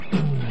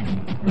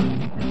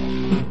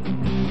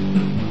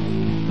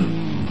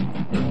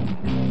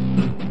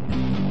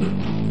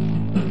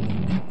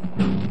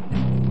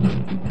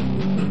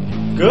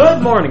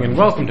morning and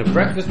welcome to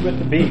Breakfast with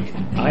the Beak.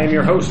 I am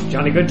your host,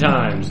 Johnny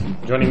Goodtimes.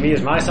 Joining me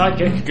is my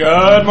sidekick.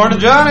 Good morning,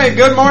 Johnny.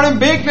 Good morning,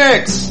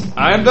 Beakniks.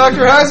 I am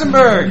Dr.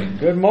 Heisenberg.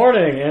 Good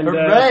morning. And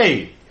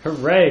hooray.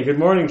 Hooray. Good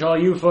morning to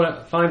all you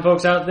fine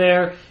folks out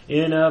there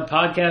in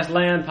podcast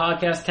land,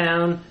 podcast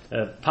town,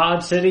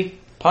 Pod City.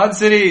 Pod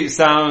City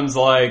sounds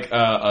like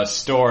a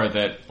store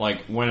that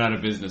went out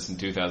of business in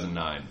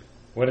 2009.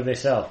 What did they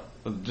sell?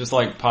 Just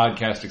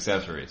podcast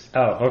accessories.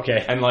 Oh,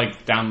 okay. And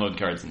download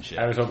cards and shit.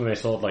 I was hoping they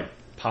sold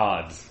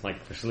pods,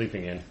 for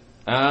sleeping in.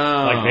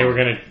 Oh. They were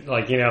gonna,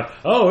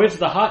 it's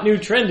the hot new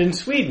trend in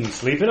Sweden,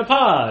 sleep in a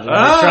pod. And they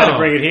try to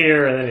bring it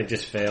here, and then it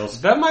just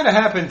fails. That might have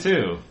happened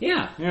too.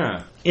 Yeah.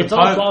 Yeah. It's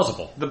all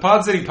plausible. The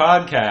Pod City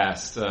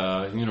podcast,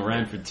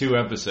 ran for 2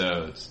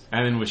 episodes,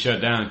 and then was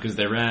shut down because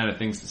they ran out of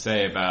things to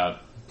say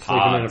about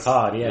pods. Sleeping in a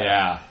pod, yeah.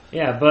 Yeah.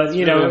 Yeah, but,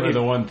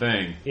 the one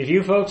thing. If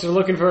you folks are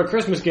looking for a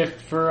Christmas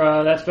gift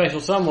for that special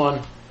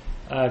someone,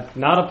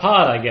 not a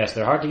pod, I guess.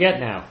 They're hard to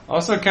get now.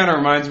 Also kind of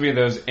reminds me of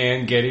those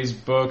Ann Getty's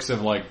books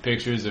of,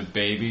 pictures of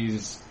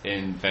babies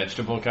in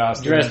vegetable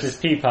costumes. Dressed as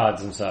pea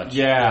pods and such.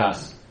 Yeah.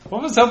 Yes.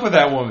 What was up with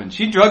that woman?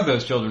 She drugged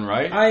those children,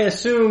 right? I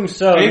assume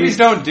so. Babies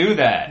don't do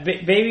that.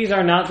 Babies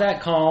are not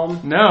that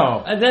calm.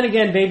 No. And then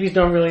again, babies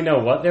don't really know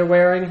what they're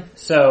wearing,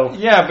 so...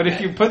 Yeah, but if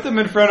you put them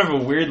in front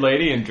of a weird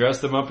lady and dress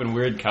them up in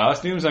weird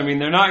costumes,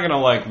 they're not gonna,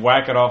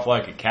 whack it off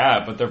like a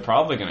cat, but they're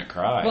probably gonna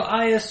cry. Well,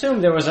 I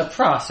assume there was a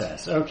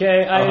process,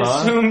 okay? I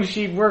assume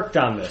she worked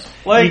on this.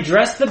 He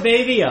dressed the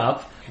baby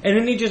up, and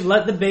then you just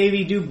let the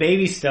baby do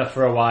baby stuff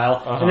for a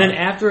while, and then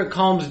after it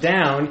calms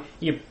down,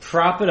 you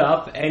prop it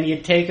up and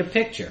you take a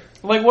picture.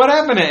 What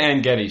happened to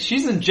Ann Getty?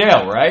 She's in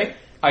jail, right?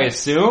 I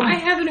assume? I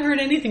haven't heard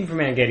anything from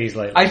Ann Getty's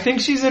lately. I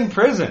think she's in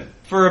prison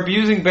for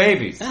abusing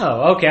babies.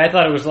 Oh, okay. I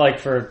thought it was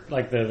for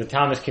the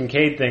Thomas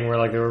Kincaid thing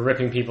where they were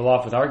ripping people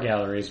off with art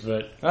galleries,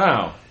 but...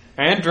 Oh.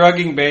 And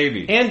drugging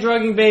babies. And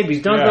drugging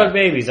babies. Don't drug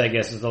babies, I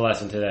guess, is the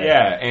lesson today.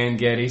 Yeah, Ann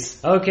Getty's.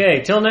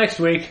 Okay, till next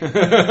week.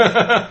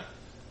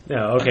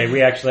 No, okay,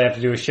 we actually have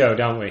to do a show,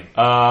 don't we?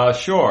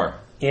 Sure.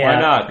 Yeah.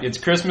 Why not? It's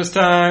Christmas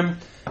time.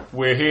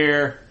 We're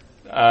here.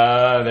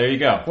 There you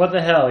go. What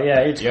the hell?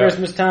 Yeah, it's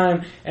Christmas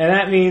time, and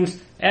that means,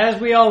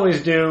 as we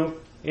always do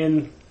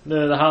in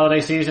the holiday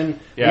season,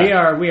 we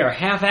are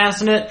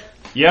half-assing it.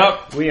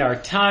 Yep. We are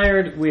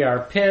tired. We are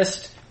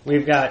pissed.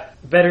 We've got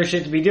better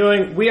shit to be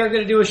doing. We are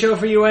going to do a show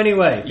for you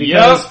anyway,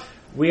 because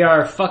we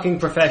are fucking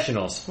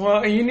professionals.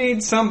 Well, you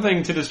need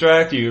something to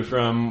distract you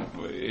from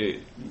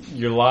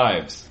your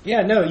lives.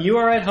 Yeah, no, you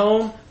are at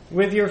home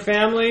with your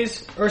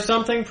families or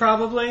something,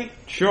 probably.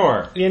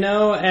 Sure.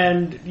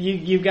 And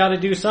you've got to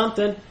do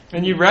something.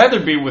 And you'd rather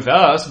be with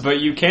us,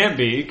 but you can't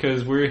be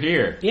because we're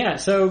here. Yeah,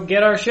 so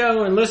get our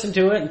show and listen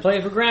to it and play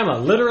it for Grandma.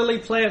 Literally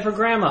play it for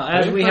Grandma,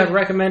 as we have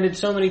recommended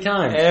so many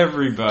times.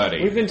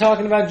 Everybody. We've been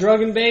talking about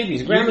drugging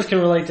babies. Grandmas can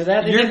relate to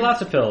that. They take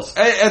lots of pills.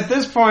 At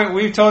this point,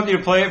 we've told you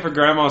to play it for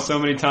Grandma so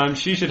many times,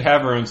 she should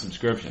have her own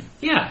subscription.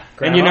 Yeah.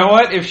 Grandma. And you know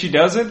what? If she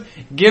doesn't,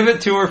 give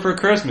it to her for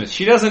Christmas.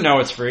 She doesn't know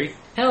it's free.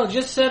 Hell,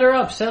 just set her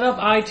up. Set up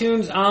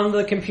iTunes on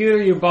the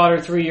computer you bought her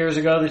 3 years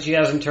ago that she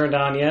hasn't turned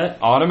on yet.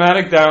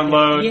 Automatic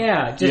download.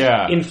 Yeah,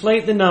 just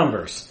inflate the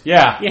numbers.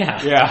 Yeah.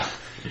 Yeah. Yeah.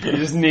 You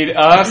just need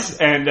us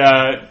and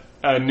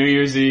New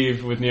Year's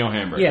Eve with Neil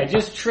Hamburg. Yeah,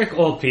 just trick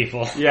old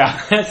people.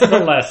 Yeah. That's the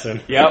lesson.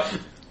 Yep.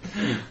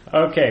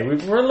 Okay,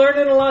 we're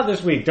learning a lot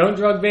this week. Don't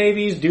drug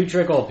babies, do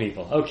trick old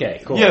people.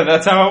 Okay, cool. Yeah,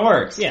 that's how it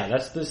works. Yeah,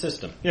 that's the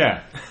system.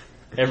 Yeah.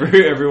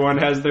 Everyone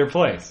has their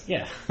place.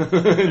 Yeah.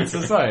 In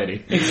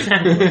society.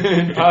 Exactly.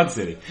 In Pod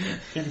City.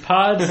 In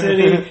Pod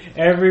City,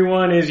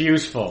 everyone is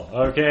useful,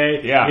 okay?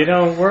 Yeah. You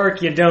don't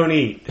work, you don't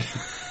eat.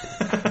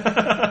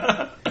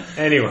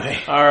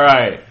 Anyway.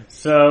 Alright.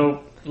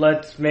 So,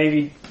 let's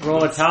maybe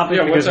roll a topic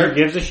because who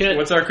gives a shit?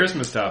 What's our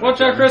Christmas topic? What's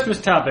our Christmas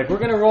topic? We're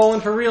going to roll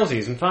in for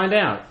realsies and find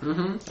out.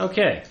 Mm-hmm.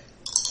 Okay.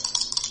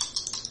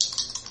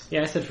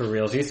 Yeah, I said for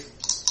realsies.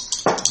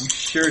 You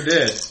sure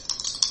did.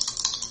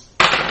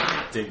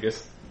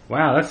 Dingus.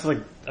 Wow, that's like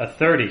a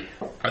 30.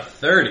 A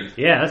 30?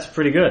 Yeah, that's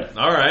pretty good.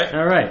 Alright.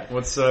 Alright.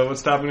 What's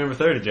topic number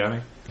 30, Johnny?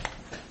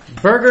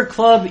 Burger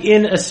Club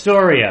in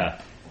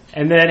Astoria.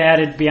 And then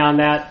added beyond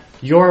that,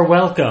 You're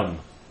Welcome.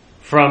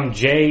 From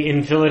Jay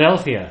in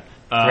Philadelphia.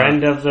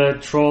 Friend of the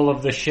troll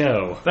of the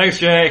show. Thanks,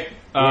 Jay.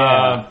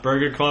 Yeah.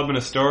 Burger Club in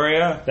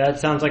Astoria. That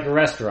sounds like a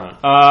restaurant.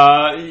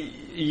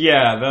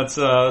 Yeah, that's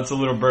a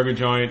little burger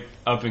joint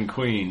up in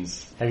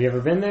Queens. Have you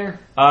ever been there?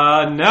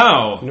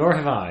 No. Nor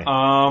have I.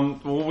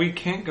 Well, we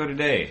can't go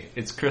today.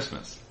 It's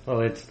Christmas.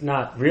 Well, it's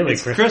not really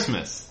Christmas.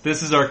 Christmas.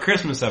 This is our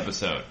Christmas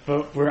episode.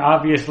 But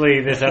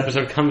this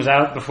episode comes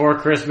out before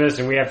Christmas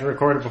and we have to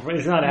record it before.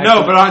 It's not actually...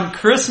 No, but on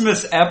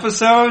Christmas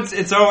episodes,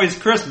 it's always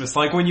Christmas.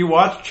 Like when you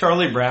watch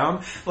Charlie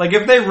Brown,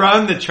 if they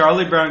run the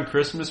Charlie Brown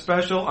Christmas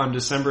special on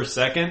December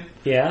 2nd,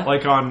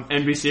 like on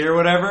NBC or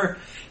whatever,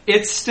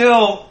 it's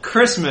still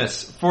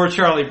Christmas for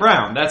Charlie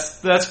Brown.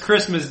 That's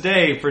Christmas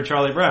Day for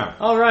Charlie Brown.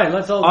 All right,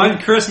 let's all... On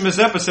Christmas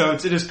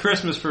episodes, it is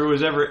Christmas for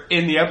who's ever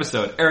in the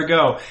episode.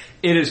 Ergo,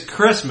 it is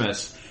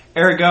Christmas.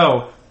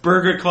 Ergo,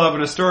 Burger Club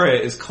in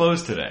Astoria is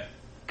closed today.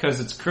 because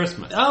it's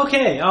Christmas.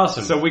 Okay,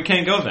 awesome. So we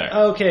can't go there.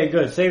 Okay,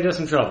 good. Saved us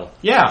some trouble.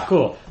 Yeah.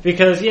 Cool.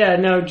 Because,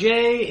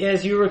 Jay,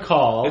 as you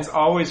recall... It's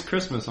always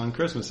Christmas on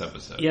Christmas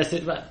episodes. Yes,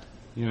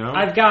 you know?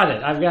 I've got it.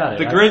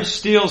 The Grinch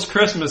steals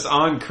Christmas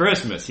on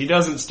Christmas. He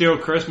doesn't steal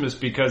Christmas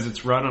because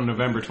it's run on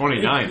November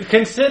 29th.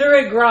 Consider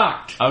it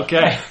grokked.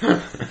 Okay.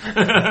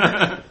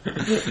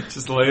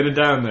 Just laid it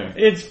down there.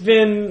 It's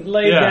been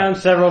laid down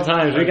several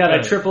times. We got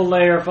a triple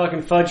layer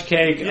fucking fudge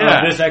cake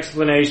of this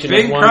explanation.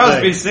 Bing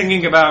Crosby's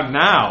singing about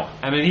now.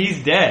 I mean,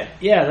 he's dead.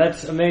 Yeah,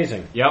 that's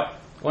amazing.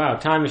 Yep. Wow,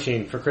 time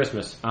machine for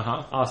Christmas.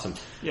 Uh-huh. Awesome.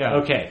 Yeah.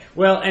 Okay.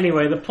 Well,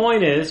 anyway, the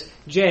point is,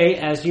 Jay,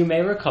 as you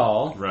may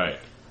recall... Right.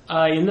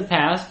 In the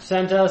past,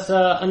 sent us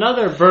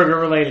another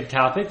burger-related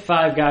topic,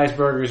 Five Guys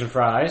Burgers and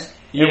Fries,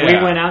 and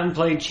we went out and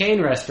played Chain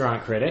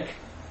Restaurant Critic.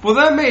 Well,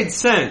 that made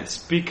sense,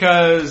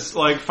 because,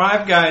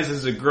 Five Guys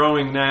is a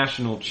growing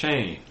national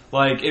chain.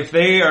 If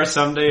they are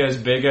someday as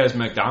big as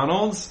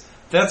McDonald's,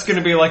 that's going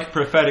to be like a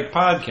prophetic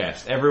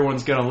podcast.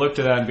 Everyone's going to look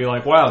to that and be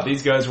like, wow,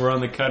 these guys were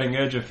on the cutting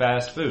edge of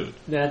fast food.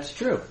 That's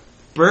true.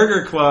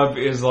 Burger Club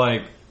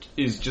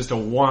is just a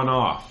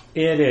one-off.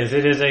 It is.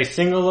 It is a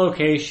single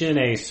location,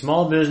 a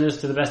small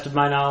business to the best of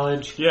my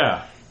knowledge.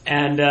 Yeah.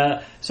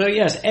 And so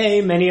yes,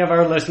 many of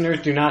our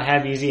listeners do not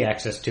have easy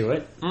access to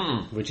it,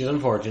 which is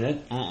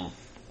unfortunate.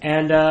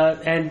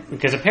 And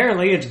because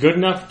apparently it's good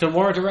enough to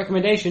warrant a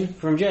recommendation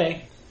from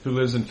Jay. Who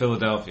lives in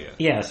Philadelphia.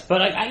 Yes,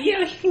 but he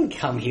can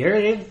come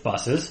here. They have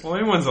buses. Well,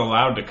 anyone's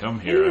allowed to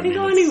come here. You can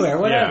go anywhere,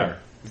 whatever. Yeah.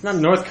 It's not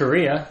North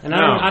Korea, and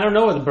I don't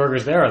know what the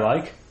burgers there are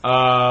like.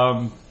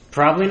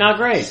 Probably not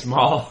great.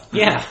 Small.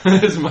 Yeah.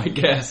 is my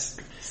guess.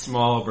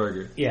 Small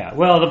burger. Yeah.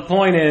 Well, the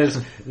point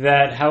is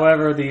that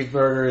however these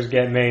burgers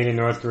get made in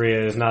North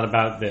Korea is not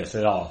about this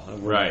at all.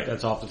 Right.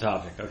 That's off the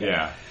topic. Okay.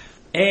 Yeah.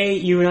 A,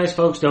 you nice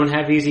folks don't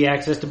have easy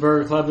access to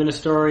Burger Club in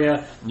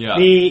Astoria. Yeah.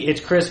 B,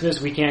 it's Christmas,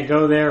 we can't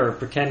go there, or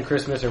pretend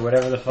Christmas, or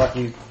whatever the fuck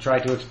you tried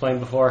to explain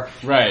before.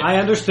 Right. I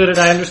understood it,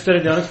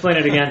 don't explain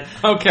it again.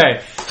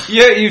 Okay.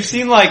 Yeah, you've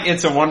seen,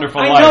 It's a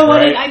Wonderful Life,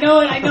 right? I know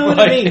what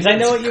it means. I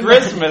know what you mean.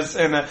 Christmas,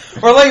 or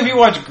if you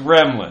watch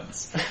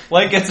Gremlins.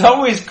 It's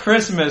always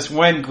Christmas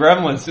when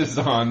Gremlins is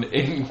on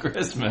in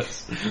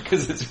Christmas,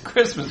 because it's a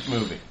Christmas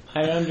movie.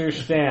 I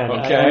understand.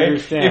 Okay. I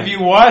understand. If you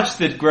watch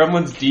the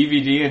Gremlins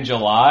DVD in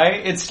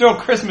July, it's still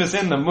Christmas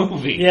in the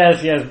movie.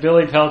 Yes.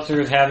 Billy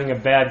Peltzer is having a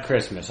bad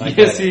Christmas.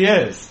 Yes, he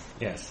is.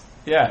 Yes.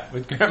 Yeah,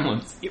 with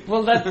Gremlins.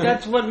 Well,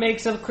 that's what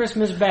makes a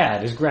Christmas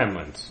bad, is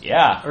Gremlins.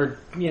 Yeah. Or,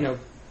 ogres.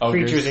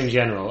 Creatures in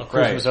general.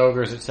 Christmas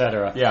ogres,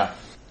 etc. Yeah.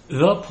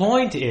 The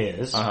point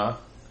is... Uh-huh.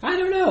 I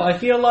don't know. I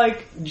feel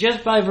like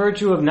just by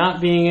virtue of not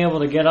being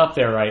able to get up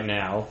there right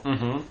now,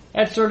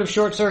 that sort of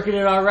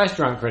short-circuited our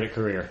restaurant critic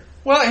career.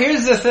 Well,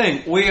 here's the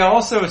thing. We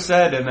also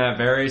said in that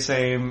very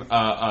same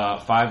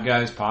Five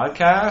Guys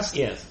podcast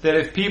that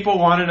if people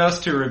wanted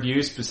us to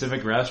review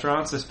specific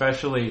restaurants,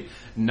 especially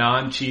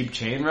non-cheap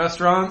chain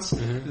restaurants,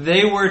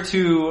 they were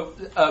to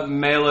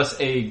mail us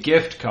a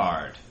gift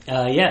card.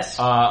 Yes.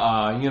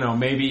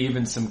 Maybe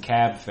even some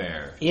cab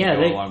fare to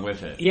go along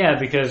with it. Yeah,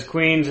 because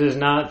Queens is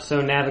not so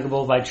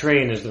navigable by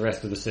train as the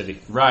rest of the city.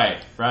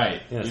 Right.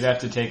 Yes. You'd have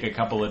to take a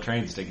couple of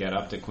trains to get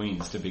up to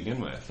Queens to begin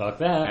with. Fuck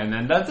that. And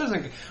then that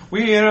doesn't...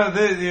 we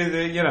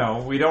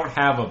don't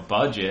have a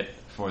budget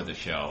for the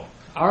show.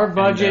 Our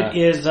budget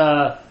is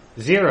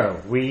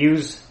zero. We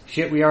use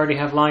shit we already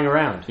have lying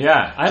around.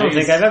 Yeah. I don't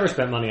think I've ever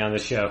spent money on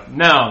this show.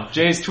 No.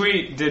 Jay's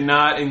tweet did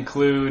not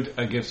include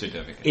a gift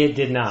certificate. It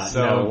did not.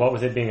 So, no. What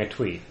with it being a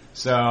tweet?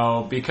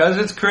 So, because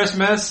it's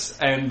Christmas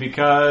and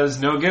because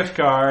no gift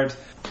card,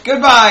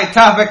 goodbye,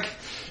 topic!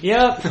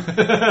 Yep.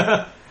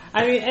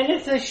 I mean, and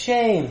it's a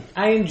shame.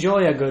 I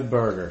enjoy a good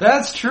burger.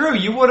 That's true.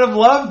 You would have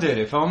loved it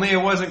if only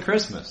it wasn't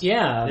Christmas.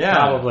 Yeah,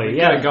 probably. You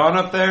could have gone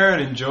up there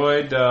and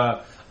enjoyed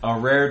a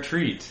rare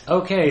treat.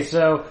 Okay,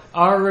 so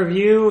our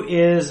review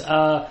is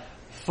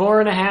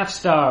 4.5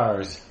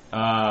 stars.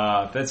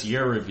 That's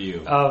your review.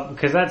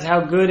 Because that's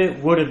how good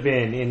it would have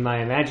been in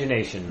my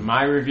imagination.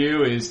 My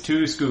review is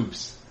 2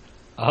 scoops.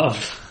 Of?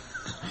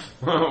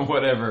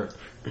 Whatever.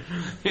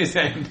 It's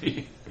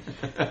Andy.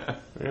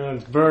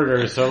 It's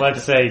burgers, so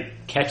let's say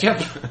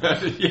ketchup?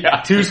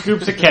 Yeah. 2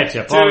 scoops of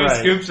ketchup. 2 All right.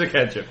 scoops of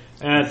ketchup.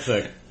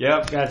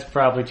 That's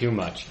probably too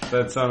much.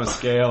 That's on a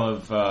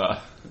scale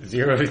of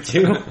 0 to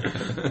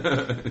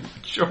 2?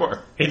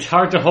 Sure. It's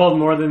hard to hold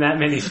more than that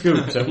many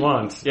scoops at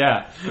once.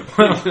 Yeah.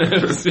 Well,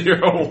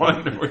 0,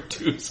 1, or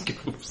 2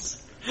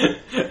 scoops.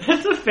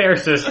 That's a fair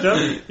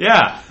system.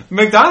 Yeah.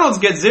 McDonald's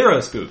gets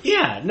 0 scoops.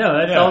 Yeah, no,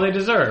 that's all they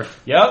deserve.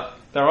 Yep.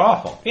 They're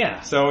awful. Yeah.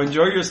 So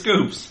enjoy your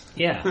scoops.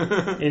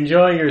 Yeah.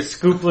 Enjoy your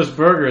scoopless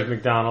burgers,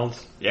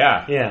 McDonald's.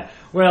 Yeah. Yeah.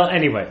 Well,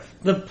 anyway,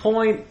 the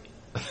point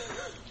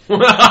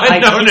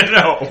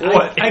No.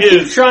 What I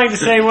keep trying to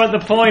say what the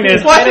point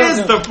is. What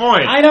is the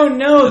point? I don't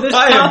know. This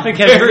topic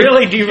has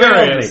really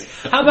derailed me.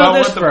 How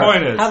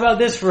about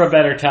this for a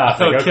better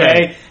topic,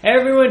 okay?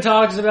 Everyone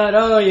talks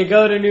about, you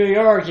go to New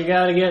York, you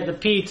gotta get the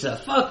pizza.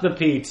 Fuck the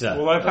pizza.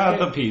 Well, I've had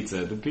the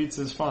pizza. The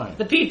pizza's fine.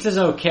 The pizza's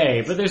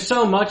okay, but there's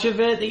so much of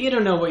it that you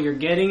don't know what you're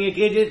getting.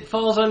 It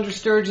falls under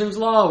Sturgeon's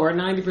Law, where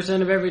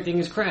 90% of everything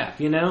is crap,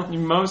 you know? It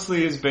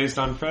mostly is based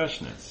on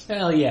freshness.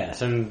 Well,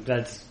 yes, and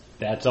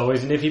that's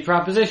always an iffy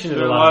proposition.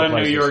 There are a lot of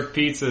New York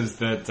pizzas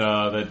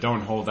that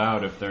don't hold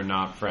out if they're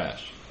not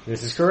fresh.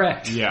 This is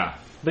correct. Yeah,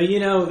 but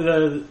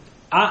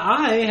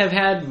I have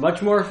had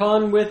much more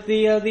fun with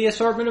the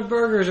assortment of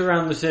burgers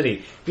around the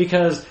city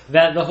because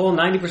the whole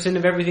 90%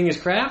 of everything is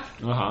crap.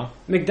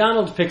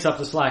 McDonald's picks up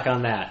the slack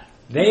on that.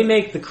 They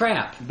make the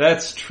crap.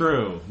 That's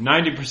true.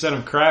 90%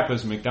 of crap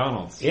is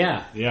McDonald's.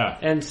 Yeah, yeah,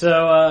 and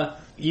so.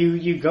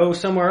 You go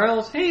somewhere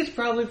else, hey, it's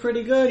probably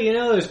pretty good, you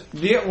know.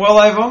 Well,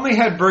 I've only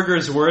had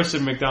burgers worse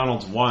at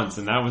McDonald's once,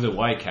 and that was at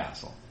White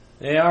Castle.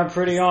 They are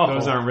pretty awful.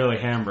 Those aren't really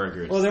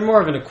hamburgers. Well, they're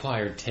more of an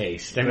acquired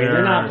taste. I mean,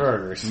 they're not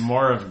burgers.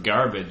 More of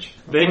garbage.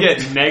 They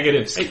get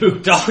negative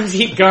scoops. Dogs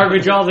eat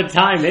garbage all the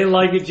time. They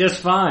like it just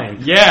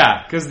fine.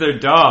 Yeah, because they're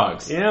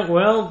dogs. Yeah,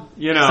 well,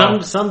 you know,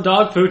 some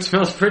dog food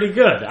smells pretty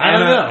good. I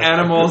don't know.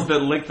 Animals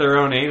that lick their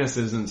own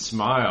anuses and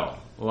smile.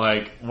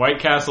 Like, White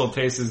Castle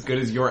tastes as good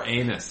as your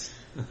anus.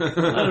 I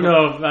don't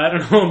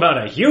know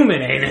about a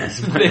human anus.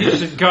 They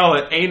should call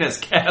it Anus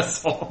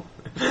Castle.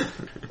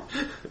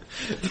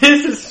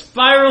 This is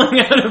spiraling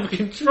out of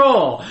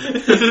control.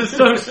 This is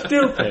so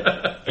stupid.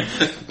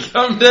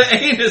 Come to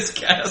Anus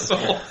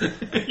Castle.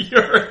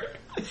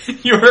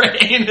 Your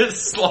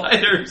anus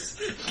sliders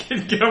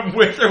can come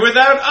with or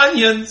without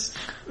onions.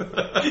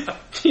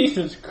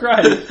 Jesus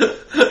Christ.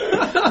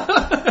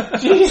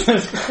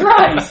 Jesus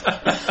Christ.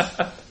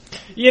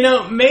 You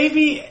know,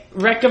 maybe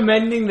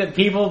recommending that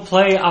people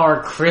play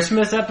our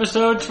Christmas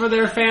episodes for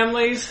their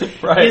families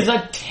is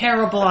a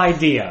terrible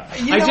idea.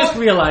 I just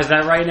realized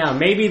that right now.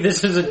 Maybe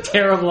this is a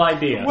terrible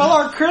idea. Well,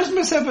 our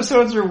Christmas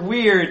episodes are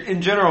weird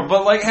in general,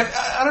 but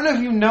I don't know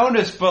if you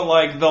noticed,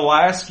 but the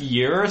last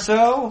year or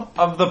so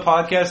of the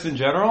podcast in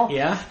general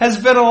has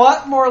been a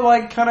lot more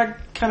kind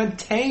of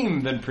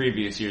tame than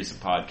previous years of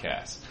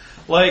podcasts.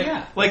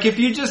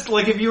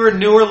 If you were a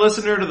newer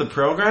listener to the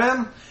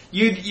program,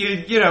 it'd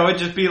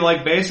just be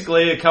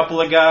basically a couple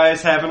of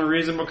guys having a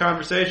reasonable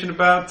conversation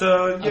about,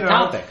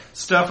 topic.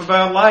 Stuff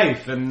about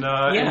life and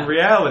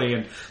reality.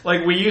 And,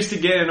 we used to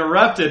get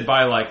interrupted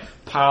by,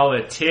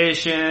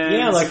 politicians.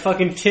 Yeah,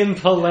 fucking Tim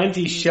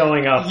Pawlenty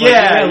showing up. We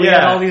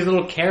had all these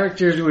little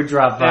characters who would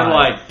drop by.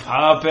 And,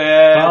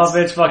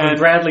 puppets. Fucking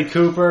Bradley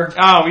Cooper.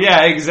 Oh,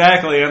 yeah,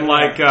 exactly.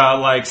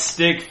 And,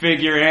 stick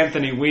figure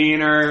Anthony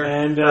Weiner.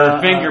 And,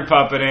 finger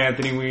puppet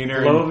Anthony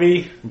Weiner.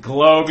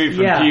 Globey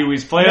from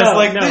Pee-wee's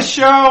Playhouse. This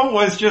show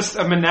was just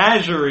a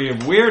menagerie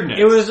of weirdness.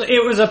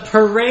 It was a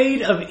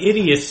parade of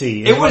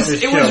idiocy. It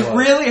was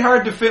really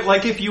hard to fit.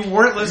 If you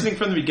weren't listening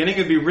from the beginning,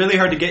 it'd be really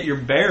hard to get your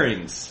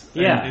bearings.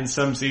 In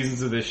some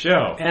seasons of this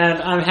show.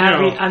 And I'm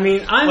happy.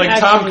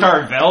 Tom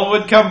Carvel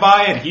would come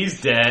by and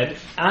he's dead.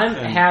 I'm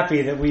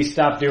happy that we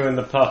stopped doing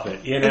the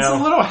puppet, you know? It's a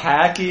little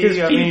hacky.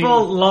 Because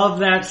people love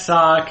that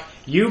sock.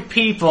 You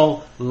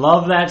people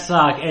love that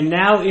sock. And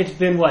now it's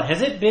been,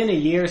 has it been a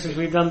year since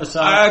we've done the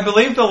sock? I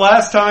believe the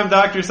last time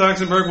Dr.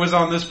 Soxenberg was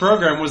on this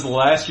program was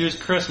last year's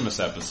Christmas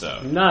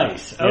episode.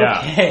 Nice.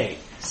 Okay. Yeah.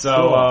 So,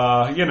 cool.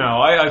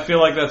 I feel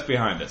like that's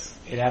behind us.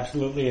 It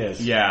absolutely is.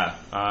 Yeah.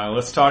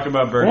 Let's talk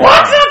about Burger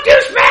What's up,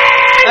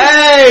 douchebag?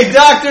 Hey,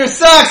 Dr.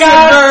 Soxenberg!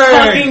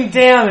 God fucking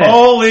damn it.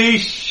 Holy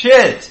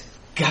shit.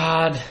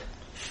 God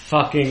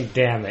fucking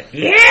damn it.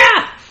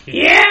 Yeah,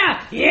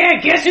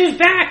 guess who's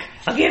back?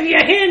 I'll give you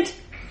a hint.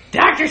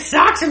 Dr.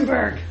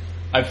 Soxenberg.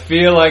 I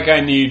feel like I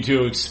need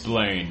to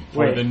explain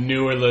for the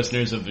newer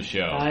listeners of the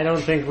show. I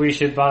don't think we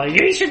should bother.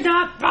 You should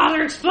not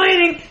bother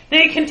explaining.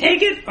 They can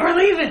take it or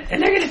leave it,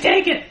 and they're going to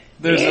take it.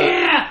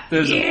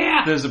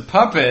 There's a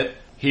puppet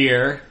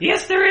here.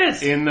 Yes, there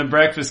is. In the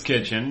breakfast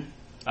kitchen,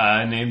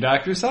 named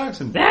Dr.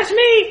 Soxenberg. That's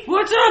me.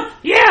 What's up?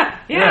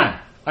 Yeah.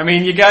 I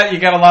mean, you got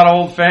a lot of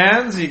old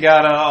fans. You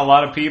got a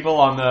lot of people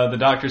on the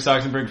Dr.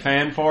 Soxenberg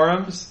fan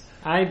forums.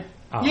 Over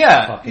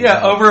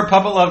at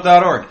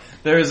puppetlove.org.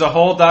 There's a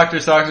whole Dr.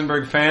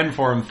 Soxenberg fan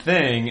forum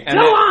thing. And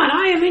Go on,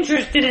 I am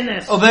interested in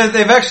this. Oh,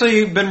 they've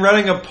actually been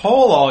running a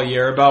poll all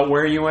year about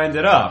where you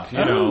ended up.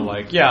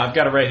 I've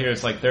got it right here.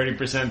 It's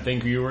 30%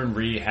 think you were in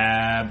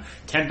rehab,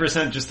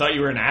 10% just thought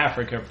you were in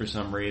Africa for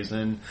some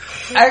reason.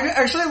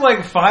 Actually,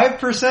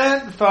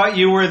 5% thought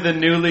you were the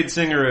new lead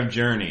singer of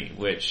Journey,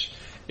 which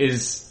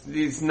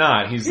he's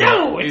not. He's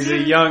a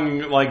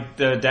young,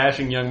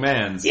 dashing young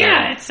man. So.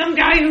 Yeah, it's some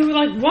guy who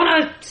won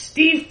a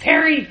Steve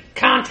Perry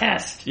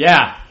contest.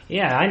 Yeah,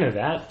 I know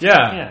that.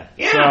 Yeah.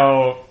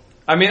 So,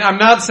 I mean, I'm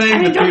not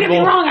saying that don't get me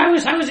wrong. I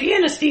was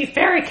in a Steve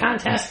Perry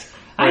contest.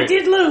 I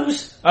did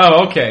lose.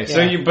 Oh, okay.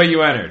 So but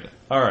you entered.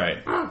 All right.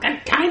 Well,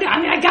 kind of.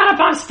 I mean, I got up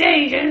on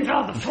stage. I didn't fill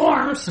out the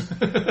forms.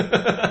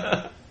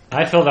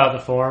 I filled out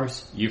the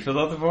forms. You filled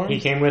out the forms?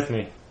 He came with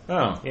me.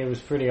 Oh. It was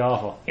pretty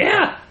awful.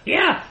 Yeah.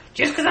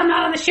 Just because I'm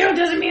not on the show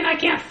doesn't mean I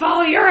can't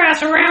follow your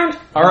ass around.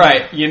 All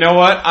right. You know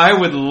what? I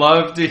would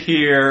love to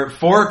hear,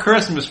 for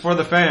Christmas, for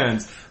the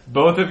fans,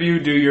 both of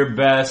you do your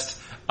best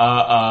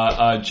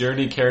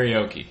Journey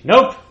karaoke.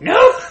 Nope.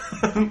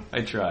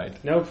 I tried.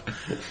 Nope.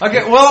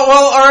 Okay, well,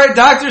 all right.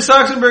 Dr.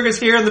 Soxenberg is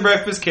here in the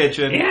breakfast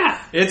kitchen.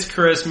 Yeah. It's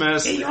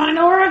Christmas. Hey, you want to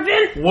know where I've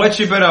been? What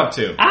you been up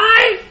to?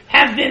 I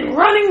have been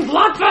running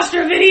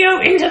Blockbuster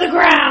Video into the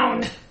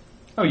ground.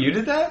 Oh, you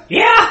did that?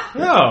 Yeah.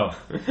 Oh,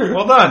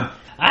 well done.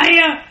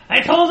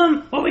 I told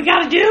them what we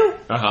got to do.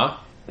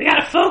 We got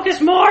to focus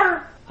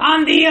more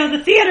on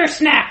the theater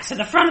snacks at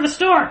the front of the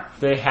store.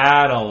 They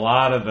had a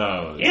lot of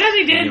those. Yeah,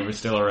 they did. When you were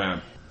still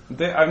around.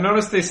 I've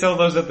noticed they sell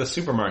those at the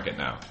supermarket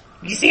now.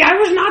 You see, I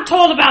was not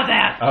told about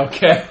that.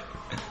 Okay.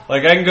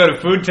 Like, I can go to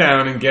Food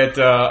Town and get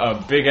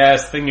a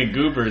big-ass thing of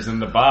goobers in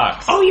the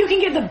box. Oh, you can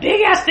get the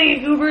big-ass thing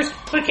of goobers,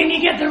 but can you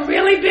get the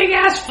really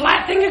big-ass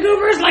flat thing of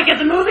goobers like at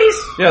the movies?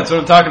 Yeah, that's what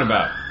I'm talking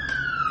about.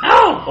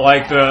 Oh!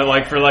 Like for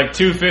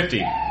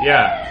 $2.50.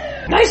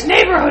 Yeah. Nice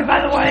neighborhood,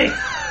 by the way.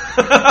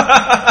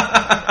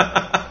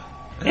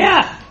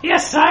 Yeah,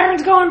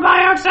 sirens going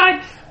by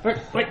outside.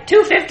 But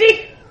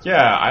 $2.50?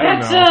 Yeah, I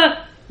don't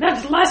know.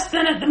 That's less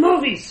than at the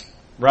movies.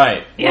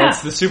 Right. Yeah. Well,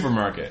 it's the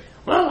supermarket.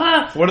 Well,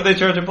 what do they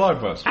charge at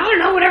Blockbuster? I don't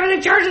know, whatever they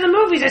charge at the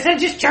movies. I said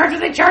just charge what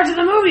they charge at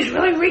the movies.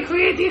 Really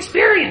recreate the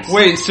experience.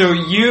 Wait, so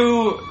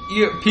you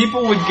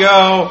people would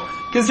go...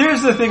 Because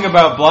here's the thing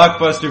about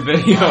Blockbuster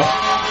Video.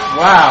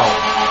 Wow.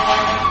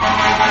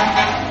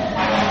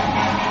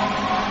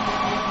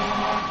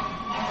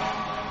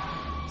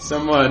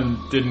 Someone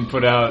didn't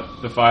put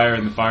out the fire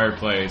in the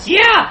fireplace.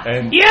 Yeah!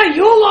 And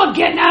Yule log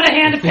getting out of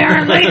hand,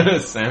 apparently.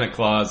 Santa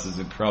Claus is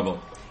in trouble.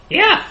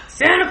 Yeah,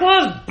 Santa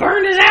Claus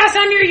burned his ass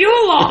on your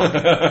Yule log.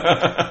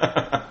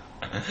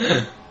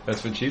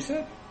 That's what she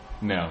said?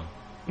 No.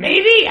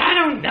 Maybe? I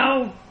don't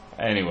know.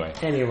 Anyway.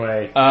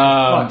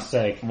 Fuck's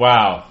sake.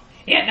 Wow.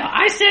 Yeah, no,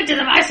 I said to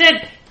them,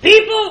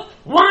 people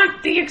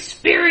want the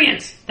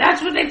experience.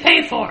 That's what they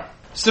pay for.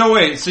 So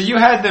wait, so you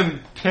had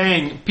them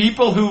paying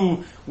people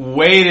who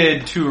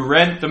waited to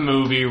rent the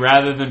movie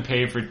rather than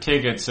pay for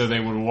tickets so they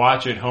would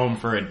watch it home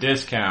for a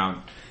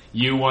discount.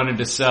 You wanted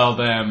to sell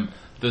them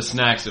the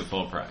snacks at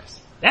full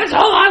price. That's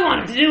all I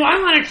wanted to do.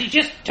 I wanted to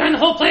just turn the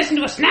whole place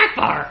into a snack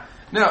bar.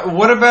 Now,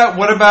 what about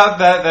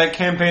that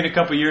campaign a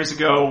couple years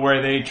ago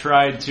where they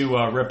tried to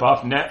rip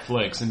off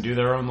Netflix and do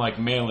their own like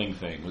mailing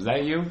thing? Was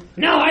that you?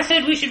 No, I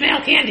said we should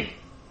mail candy.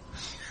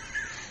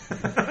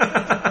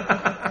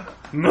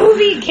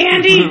 Movie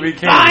candy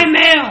by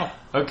mail.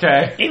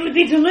 Okay. It would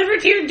be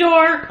delivered to your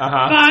door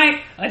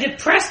by a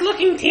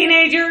depressed-looking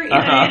teenager in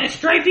a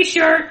stripy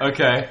shirt.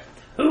 Okay.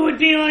 Who would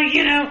be like,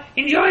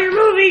 enjoy your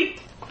movie,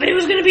 but it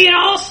was going to be an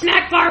all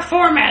snack bar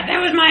format.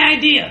 That was my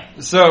idea.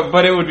 So,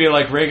 but it would be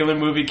like regular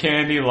movie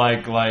candy,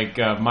 like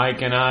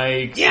Mike and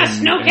Ike's. Yeah,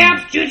 Snow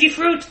Caps, Juji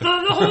Fruits, the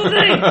whole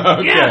thing.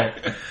 Okay.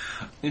 Yeah.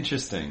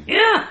 Interesting.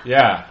 Yeah.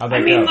 Yeah. How'd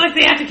that go? Like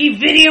they have to keep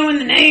video in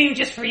the name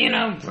just for,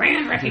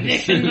 brand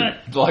recognition,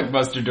 but...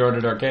 Blockbuster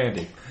door-to-door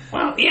candy.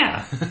 Well,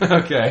 yeah.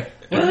 Okay.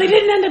 Well, they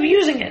didn't end up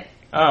using it.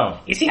 Oh.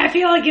 You see, I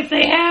feel like if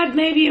they had,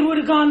 maybe it would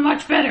have gone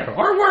much better.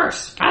 Or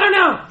worse. I don't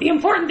know. The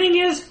important thing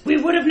is, we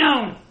would have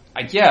known.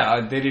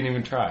 Yeah, they didn't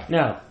even try.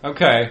 No.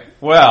 Okay,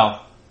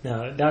 well.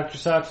 No, Dr.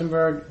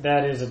 Soxenberg,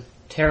 that is a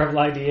terrible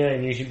idea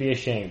and you should be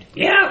ashamed.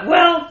 Yeah,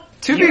 well,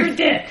 you're a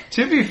dick.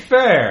 To be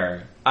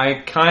fair,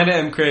 I kind of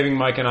am craving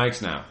Mike and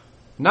Ike's now.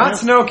 Not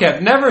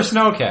Snowcap, never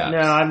Snowcap.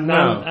 No,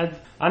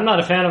 I'm not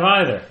a fan of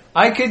either.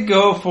 I could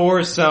go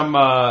for some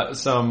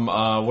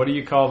what do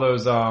you call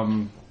those,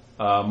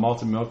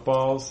 malted milk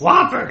balls?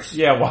 Whoppers!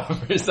 Yeah,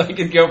 Whoppers. I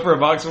could go for a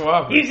box of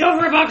Whoppers. You go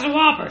for a box of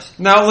Whoppers.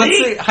 Now, let's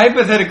say,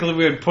 hypothetically,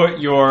 we would put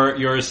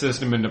your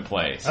system into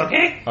place.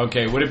 Okay.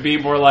 Okay, would it be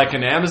more like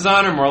an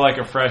Amazon or more like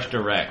a Fresh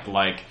Direct?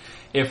 Like,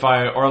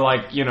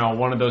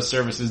 one of those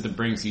services that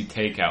brings you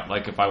takeout.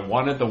 Like, if I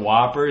wanted the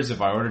Whoppers,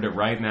 if I ordered it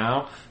right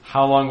now,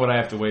 how long would I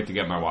have to wait to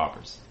get my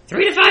Whoppers?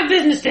 3 to 5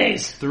 business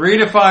days. 3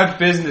 to 5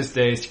 business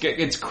days.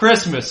 It's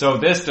Christmas, so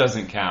this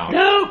doesn't count.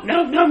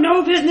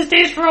 No business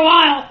days for a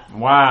while.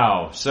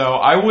 Wow. So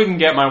I wouldn't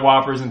get my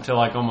Whoppers until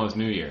like almost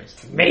New Year's.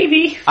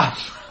 Maybe. I'm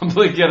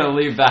probably gonna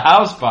leave the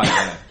house by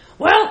then.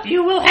 Well,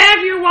 you will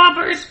have your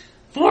Whoppers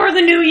for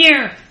the new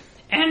year.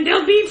 And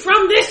they'll be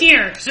from this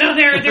year. So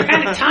they're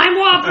kind of time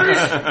Whoppers,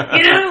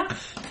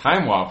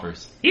 Time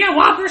Whoppers? Yeah,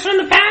 Whoppers from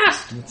the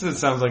past. That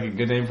sounds like a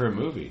good name for a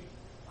movie.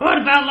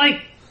 What about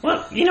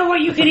you know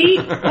what you could eat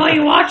while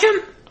you watch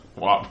them?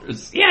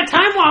 Whoppers. Yeah,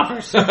 time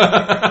Whoppers.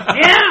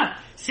 Yeah.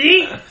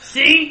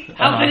 See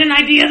how good an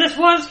idea this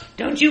was?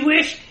 Don't you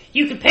wish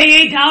you could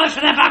pay $8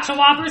 for that box of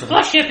Whoppers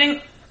plus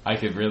shipping? I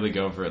could really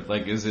go for it.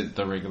 Like, is it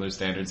the regular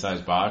standard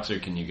size box, or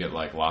can you get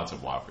like lots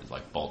of Whoppers,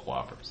 like bulk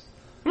Whoppers?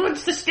 Well,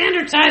 it's the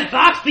standard size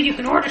box, but you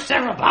can order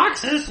several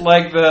boxes.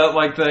 Like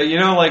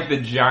the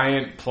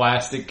giant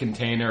plastic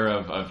container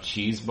of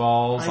cheese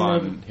balls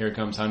on Here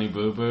Comes Honey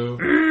Boo Boo.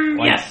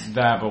 Yes.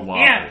 That, but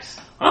Whoppers.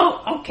 Yeah.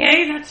 Oh,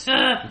 okay, that's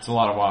It's a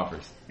lot of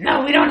Whoppers.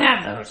 No, we don't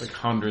have those. It's like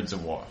hundreds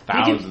of Whoppers.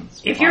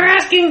 Thousands. If you're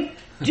asking,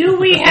 do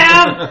we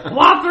have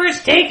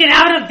Whoppers taken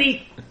out of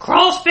the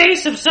crawl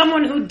space of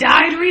someone who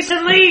died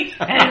recently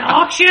at an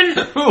auction?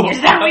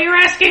 Is that what you're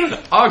asking?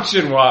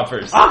 Auction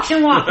Whoppers.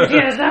 Auction Whoppers,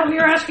 yeah, is that what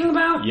you're asking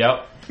about?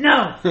 Yep.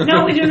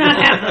 No, we do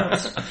not have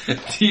those.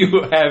 Do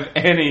you have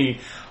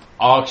any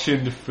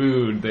auctioned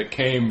food that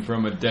came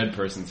from a dead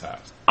person's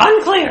house?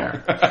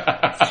 Unclear.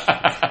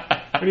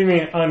 What do you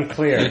mean,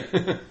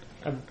 unclear?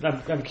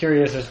 I'm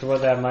curious as to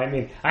what that might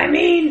mean. I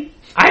mean,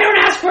 I don't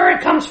ask where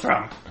it comes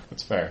from.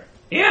 That's fair.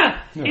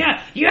 Yeah.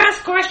 You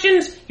ask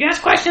questions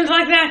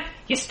like that,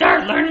 you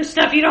start learning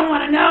stuff you don't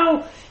want to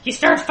know, you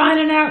start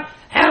finding out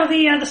how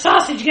the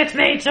sausage gets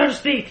made, so to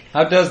speak.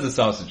 How does the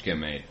sausage get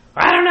made?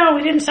 I don't know,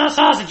 we didn't sell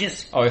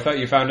sausages. Oh, I thought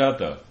you found out,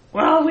 though.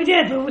 Well, we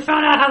did, but we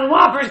found out how the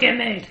Whoppers get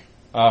made.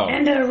 Oh.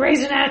 And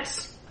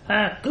Raisinets,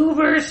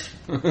 Goobers.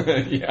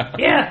 Yeah.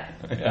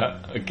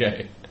 Yeah,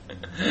 okay.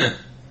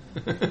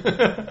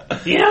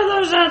 You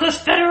know those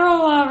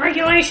federal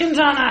regulations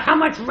on how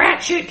much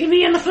rat shit can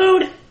be in the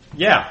food?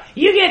 Yeah.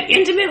 You get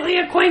intimately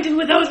acquainted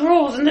with those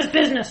rules in this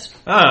business.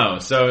 Oh,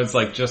 so it's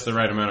like just the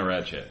right amount of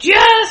rat shit.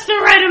 Just the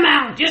right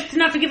amount. Just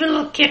enough to give it a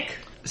little kick.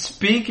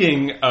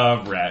 Speaking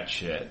of rat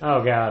shit.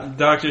 Oh, God.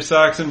 Dr.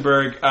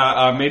 Soxenberg,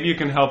 maybe you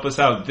can help us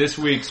out. This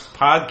week's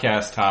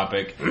podcast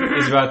topic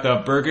is about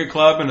the Burger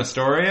Club in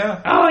Astoria.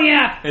 Oh,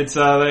 yeah. It's,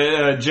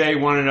 Jay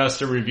wanted us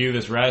to review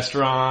this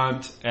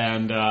restaurant,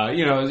 and,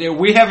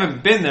 we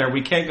haven't been there.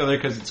 We can't go there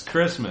because it's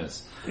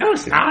Christmas. No,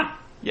 it's not.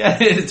 Yeah,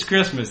 it's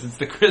Christmas. It's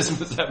the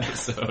Christmas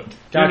episode.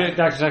 Dr.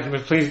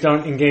 Zuckerman, please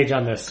don't engage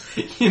on this.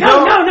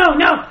 No,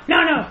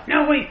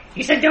 wait.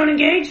 You said don't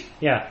engage?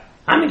 Yeah.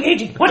 I'm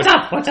engaging. What's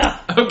up?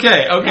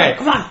 Okay. No,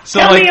 come on. So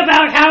Tell me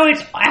about how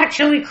it's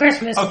actually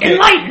Christmas. Okay.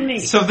 Enlighten me.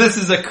 So this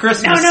is a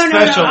Christmas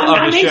special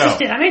of a show.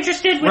 I'm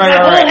interested with my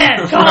whole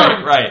head. Go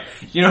on. Right.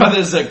 You know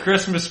this is a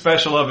Christmas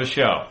special of a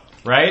show,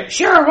 right?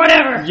 Sure,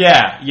 whatever.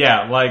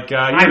 Yeah. Like,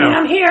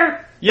 I'm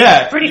here.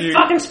 Yeah. Pretty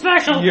fucking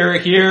special. You're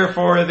here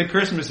for the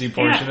Christmassy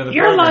portion of the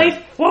your program.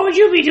 Life, what would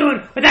you be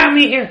doing without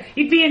me here?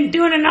 You'd be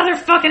doing another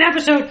fucking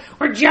episode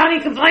where Johnny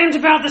complains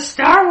about the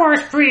Star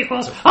Wars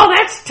prequels. Oh,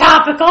 that's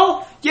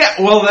topical.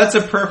 Yeah, well, that's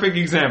a perfect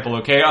example,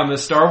 okay? On the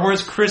Star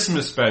Wars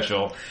Christmas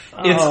special,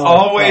 it's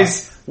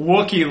always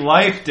Wookiee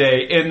Life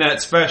Day in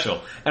that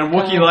special. And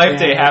Wookiee Life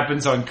Day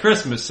happens on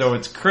Christmas, so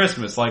it's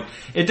Christmas. Like,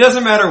 it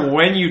doesn't matter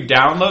when you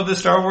download the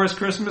Star Wars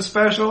Christmas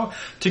special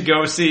to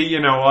go see,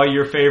 all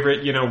your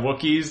favorite,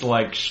 Wookiees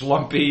like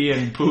Schlumpy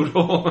and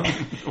Poodle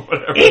and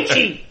whatever.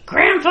 Itchy!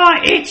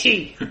 Grandpa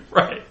Itchy!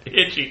 Right,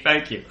 Itchy,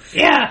 thank you.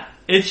 Yeah.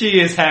 Itchy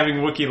is having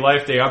Wookiee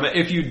Life Day on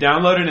if you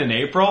download it in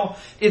April,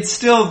 it's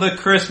still the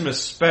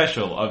Christmas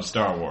special of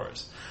Star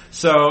Wars.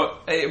 So,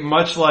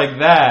 much like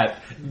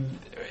that,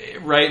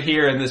 right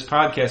here in this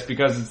podcast,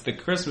 because it's the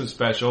Christmas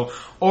special,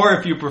 or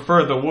if you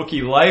prefer the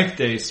Wookiee Life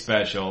Day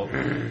special,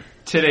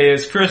 today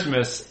is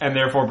Christmas, and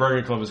therefore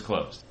Burger Club is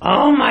closed.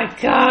 Oh my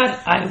God,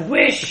 I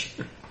wish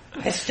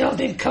I still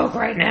did Coke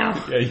right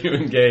now. Yeah, you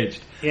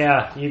engaged.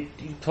 Yeah, I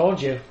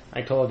told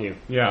you.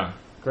 Yeah.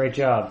 Great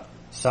job,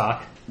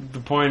 sock.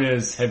 The point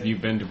is, have you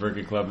been to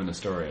Burger Club in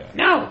Astoria?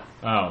 No.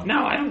 Oh.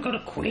 No, I don't go to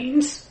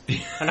Queens.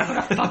 I don't go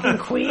to fucking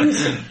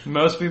Queens.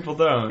 Most people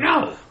don't.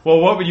 No.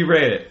 Well, what would you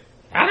rate it?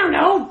 I don't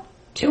know.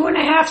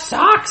 2.5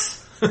 socks?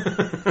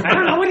 I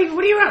don't know. What do you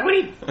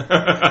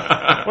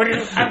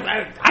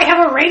I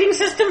have a rating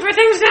system for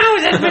things now?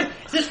 Is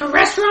this for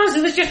restaurants?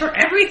 Is this just for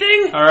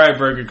everything? Alright,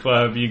 Burger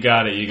Club, you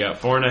got it. You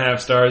got 4.5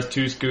 stars,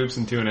 2 scoops,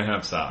 and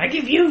 2.5 socks. I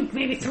give you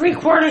maybe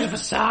 3/4 of a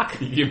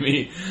sock. You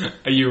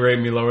rate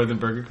me lower than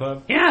Burger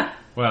Club? Yeah.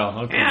 Well,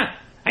 okay. Yeah.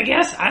 I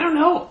guess. I don't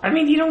know. I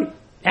mean, you don't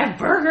have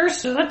burgers,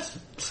 so that's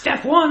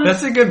step one.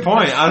 That's a good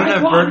point. I don't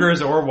have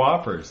burgers or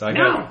Whoppers. I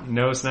got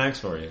no snacks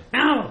for you.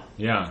 No.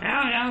 Yeah.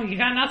 No, you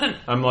got nothing.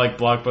 I'm like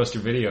Blockbuster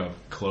Video,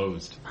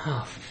 closed.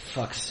 Oh, for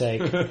fuck's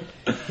sake.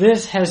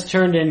 This has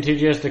turned into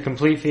just a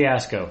complete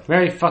fiasco.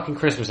 Merry fucking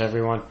Christmas,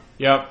 everyone.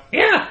 Yep.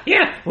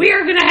 Yeah. We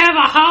are gonna have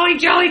a holly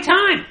jolly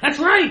time. That's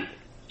right.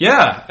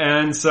 Yeah,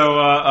 and so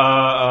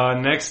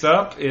next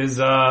up is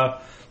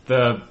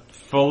the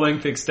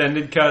full-length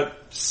extended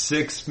cut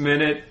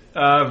 6-minute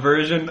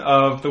version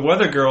of the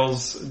Weather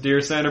Girls'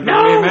 Dear Santa Bring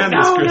Me a Man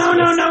This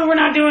Christmas. No, we're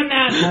not doing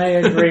that. I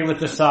agree with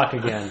the sock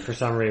again for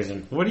some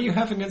reason. What do you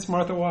have against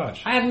Martha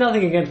Wash? I have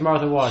nothing against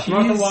Martha Wash. She's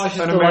Martha Wash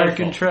is an delightful.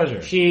 American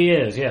treasure. She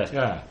is, yes.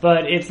 Yeah.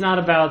 But it's not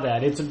about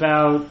that. It's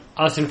about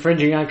us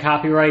infringing on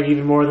copyright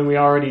even more than we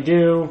already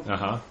do.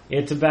 Uh-huh.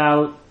 It's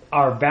about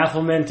our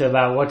bafflement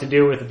about what to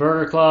do with the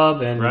Burger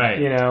Club and,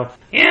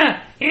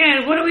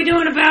 Yeah, what are we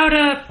doing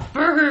about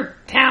Burger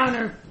Town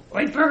or...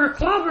 Wait, Burger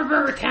Club or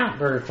Burger Town?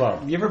 Burger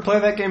Club. You ever play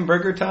that game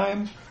Burger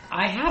Time?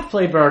 I have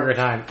played Burger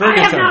Time. I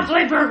have not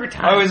played Burger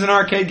Time. Oh, it was an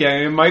arcade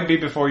game. It might be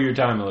before your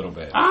time a little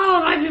bit. Oh,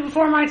 it might be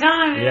before my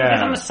time. Yeah.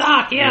 Because I'm a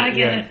sock. Yeah, I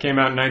get it. It came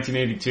out in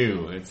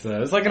 1982.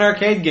 It's like an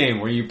arcade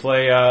game where you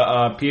play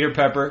Peter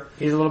Pepper.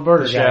 He's a little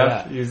burger chef.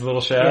 guy. Yeah. He's a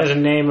little chef. He has a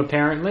name,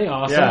 apparently.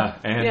 Awesome. Yeah.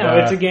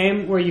 And, it's a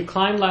game where you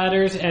climb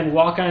ladders and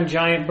walk on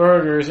giant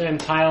burgers and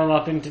pile them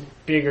up into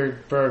bigger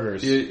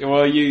burgers.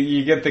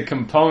 You get the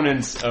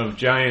components of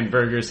giant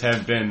burgers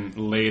have been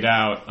laid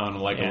out on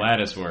a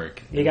lattice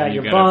work. You got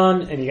your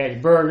bun, and you got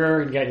your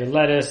burger, you got your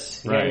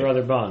lettuce, you got your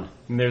other bun.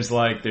 And there's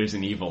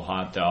an evil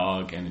hot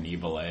dog and an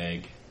evil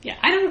egg. Yeah,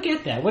 I don't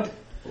get that. What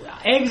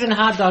eggs and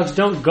hot dogs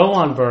don't go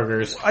on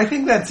burgers. I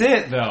think that's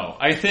it, though.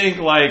 I think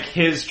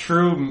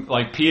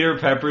Peter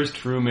Pepper's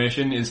true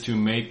mission is to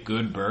make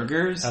good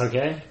burgers.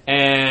 Okay.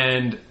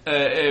 And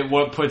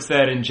what puts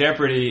that in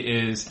jeopardy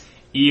is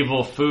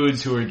evil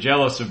foods who are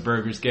jealous of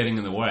burgers getting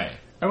in the way.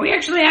 Are we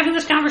actually having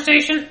this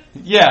conversation?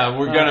 Yeah,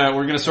 we're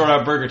gonna sort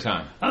out Burger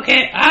Time.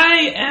 Okay,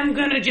 I am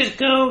gonna just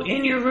go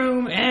in your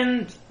room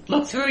and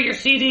look through your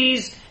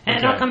CDs,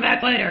 and I'll come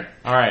back later.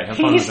 All right, have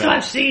fun with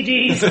that. You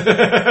still have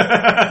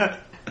CDs.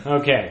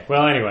 Okay.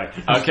 Well, anyway.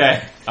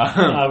 Okay.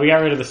 We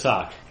got rid of the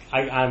sock.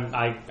 I'm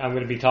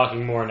going to be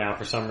talking more now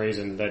for some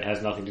reason that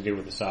has nothing to do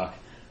with the sock.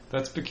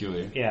 That's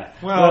peculiar. Yeah.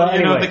 Well,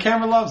 anyway. The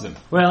camera loves him.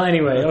 Well,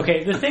 anyway,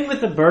 okay. The thing with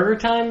the Burger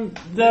Time,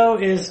 though,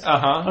 is...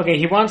 Okay,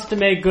 he wants to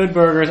make good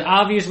burgers.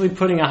 Obviously,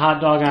 putting a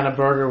hot dog on a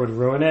burger would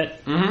ruin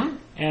it. Mm-hmm.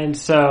 And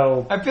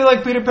so... I feel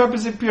like Peter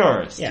Pepper's a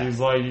purist. Yeah. He's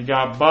like, you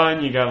got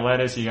bun, you got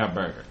lettuce, you got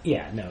burger.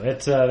 Yeah, no,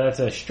 that's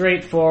a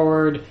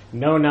straightforward,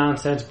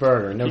 no-nonsense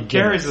burger. He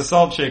carries a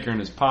salt shaker in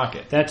his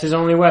pocket. That's his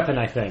only weapon,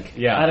 I think.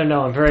 Yeah. I don't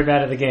know, I'm very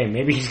bad at the game.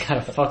 Maybe he's got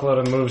a fuckload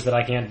of moves that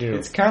I can't do.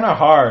 It's kind of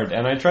hard,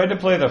 and I tried to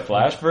play the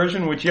Flash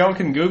version, which y'all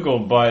can Google,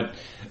 but...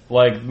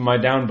 my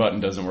down button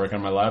doesn't work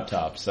on my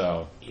laptop,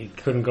 so... You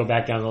couldn't go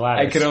back down the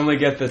ladder. I could only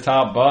get the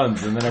top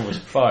buns, and then I was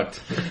fucked.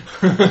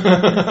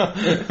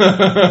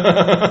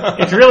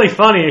 It's really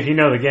funny if you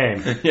know the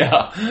game.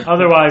 Yeah.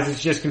 Otherwise,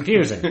 it's just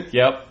confusing.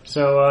 Yep.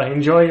 So,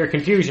 enjoy your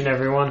confusion,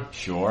 everyone.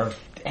 Sure.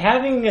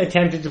 Having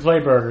attempted to play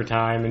Burger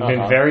Time and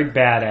been very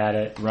bad at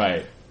it...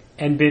 Right.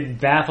 And been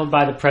baffled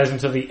by the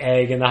presence of the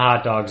egg and the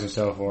hot dogs and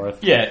so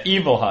forth. Yeah,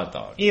 evil hot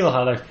dogs. Evil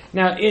hot dogs.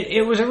 Now,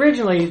 it was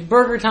originally,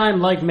 Burger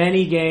Time, like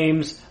many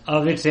games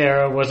of its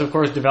era, was of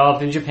course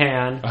developed in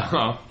Japan.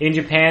 Uh-huh. In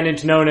Japan,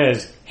 it's known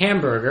as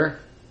hamburger.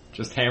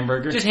 Just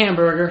hamburger? Just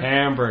hamburger.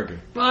 Hamburger.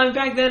 Well,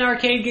 back then,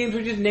 arcade games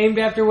were just named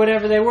after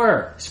whatever they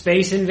were.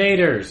 Space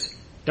Invaders.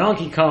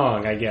 Donkey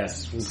Kong, I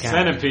guess.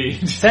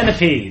 Centipede.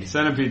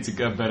 Centipede's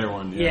a better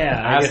one.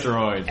 Yeah.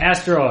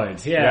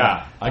 Asteroids,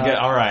 yeah.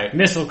 Yeah. Alright.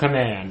 Missile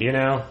Command, you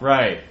know?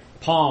 Right.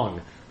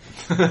 Pong.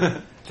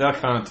 Duck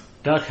Hunt,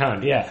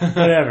 yeah.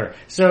 Whatever.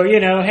 So,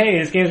 hey,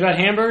 this game's about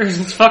hamburgers,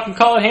 let's fucking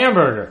call it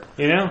Hamburger,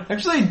 you know?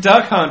 Actually,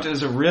 Duck Hunt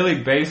is a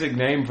really basic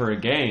name for a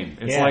game.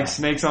 It's like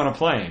Snakes on a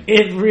Plane.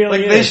 It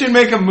really is. They should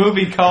make a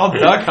movie called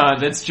Duck Hunt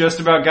that's just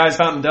about guys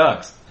hunting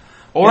ducks.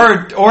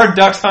 Or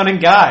ducks hunting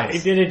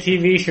guys. They did a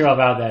TV show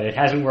about that. It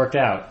hasn't worked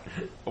out.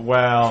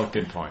 Well,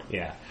 good point.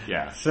 Yeah.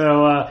 Yeah.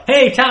 So,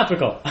 hey,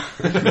 topical.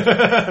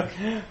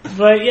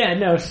 But yeah,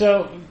 no,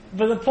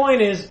 but the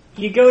point is,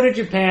 you go to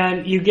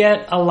Japan, you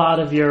get a lot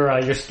of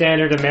your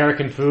standard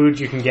American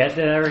foods you can get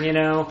there, you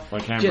know?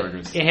 Like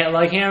hamburgers.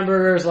 Like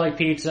hamburgers, like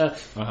pizza.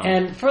 Uh-huh.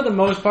 And for the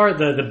most part,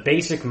 the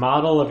basic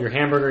model of your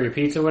hamburger, your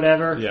pizza,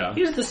 whatever,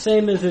 is the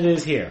same as it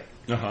is here.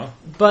 Uh-huh.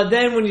 But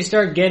then when you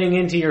start getting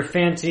into your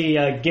fancy,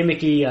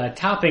 gimmicky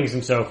toppings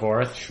and so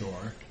forth,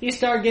 you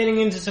start getting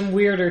into some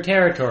weirder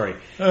territory.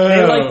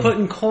 They like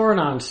putting corn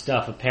on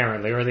stuff,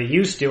 apparently, or they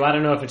used to. I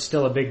don't know if it's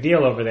still a big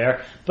deal over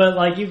there.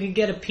 But, you could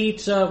get a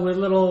pizza with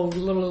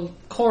little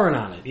corn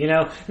on it, you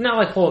know? Not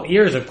like whole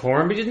ears of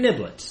corn, but just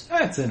niblets.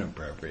 That's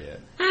inappropriate.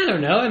 I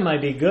don't know. It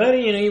might be good.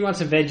 You want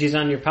some veggies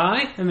on your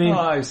pie? Well,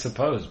 I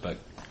suppose, but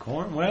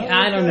corn? Well,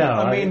 I don't know.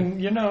 I mean,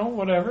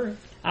 whatever.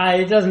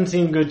 It doesn't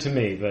seem good to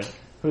me, but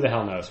who the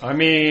hell knows? I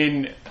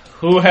mean,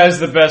 who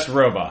has the best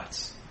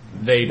robots?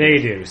 They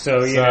do.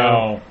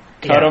 So,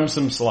 cut them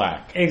some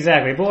slack.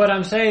 Exactly. But what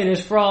I'm saying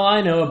is, for all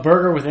I know, a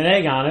burger with an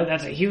egg on it,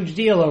 that's a huge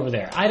deal over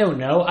there. I don't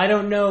know. I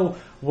don't know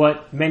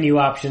what menu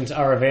options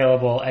are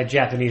available at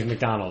Japanese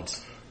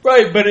McDonald's.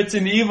 Right, but it's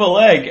an evil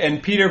egg,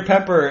 and Peter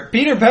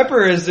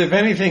Pepper is, if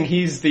anything,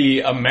 he's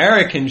the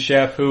American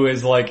chef who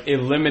is,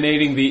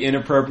 eliminating the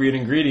inappropriate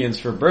ingredients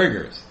for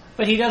burgers.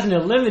 But he doesn't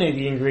eliminate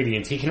the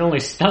ingredients. He can only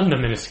stun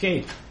them and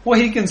escape. Well,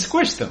 he can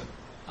squish them.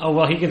 Oh,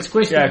 well, he can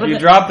squish them. Yeah, if you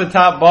drop the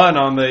top bun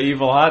on the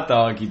evil hot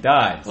dog, he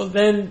dies. Well,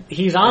 then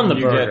he's on the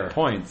burger. You get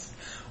points.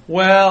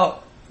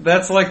 Well,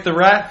 that's like the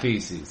rat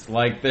feces.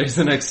 There's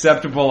an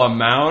acceptable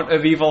amount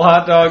of evil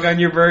hot dog on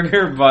your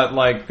burger, but,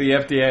 the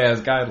FDA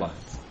has guidelines.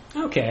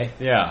 Okay.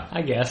 Yeah.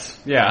 I guess.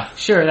 Yeah.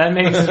 Sure, that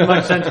makes as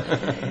much sense.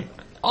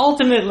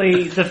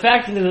 Ultimately, the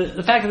fact of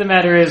the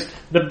matter is,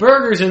 the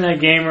burgers in that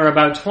game are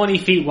about 20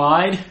 feet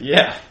wide.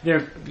 Yeah.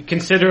 They're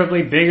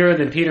considerably bigger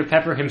than Peter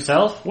Pepper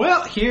himself.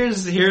 Well,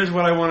 here's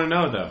what I want to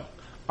know, though.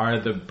 Are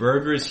the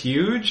burgers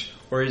huge,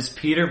 or is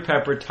Peter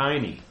Pepper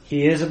tiny?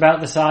 He is about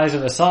the size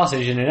of a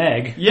sausage and an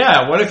egg.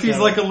 Yeah, what if he's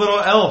like a little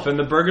elf and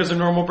the burgers are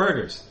normal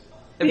burgers?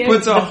 It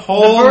puts a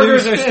whole The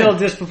burgers new are spin. still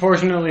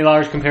disproportionately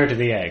large compared to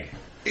the egg.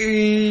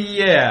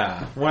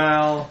 Yeah,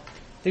 well...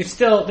 They'd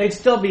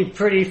still be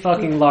pretty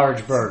fucking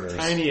large burgers.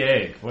 Tiny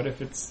egg. What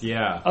if it's...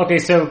 Yeah. Okay,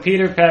 so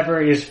Peter Pepper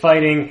is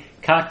fighting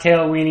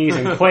cocktail weenies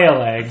and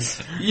quail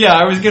eggs. Yeah,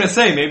 I was gonna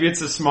say, maybe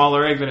it's a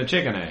smaller egg than a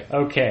chicken egg.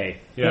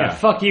 Okay. Yeah.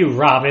 Fuck you,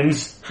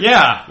 Robbins.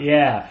 Yeah.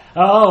 Yeah.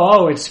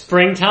 Oh, it's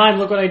springtime.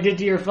 Look what I did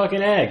to your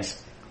fucking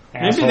eggs.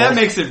 Maybe that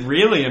makes it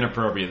really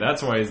inappropriate.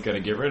 That's why he's got to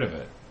get rid of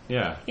it.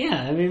 Yeah.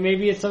 Yeah, I mean,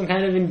 maybe it's some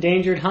kind of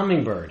endangered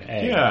hummingbird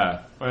egg.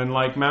 Yeah, and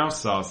like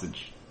mouse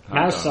sausage.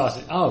 Mouse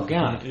sausage. Oh,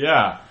 God.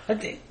 Yeah.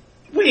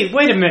 Wait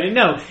a minute.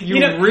 No. You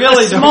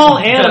really a small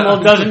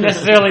animal doesn't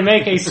necessarily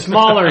make a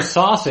smaller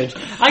sausage.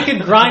 I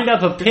could grind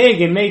up a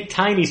pig and make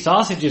tiny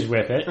sausages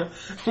with it.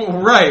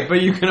 Right,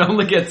 but you can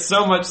only get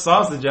so much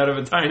sausage out of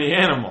a tiny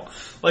animal.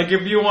 Like,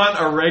 if you want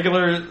a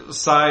regular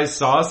size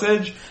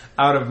sausage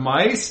out of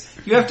mice,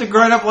 you have to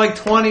grind up like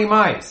 20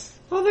 mice.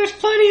 Well, there's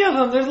plenty of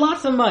them. There's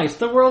lots of mice.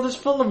 The world is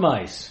full of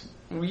mice.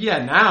 Well,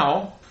 yeah,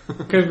 now.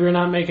 Because we're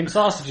not making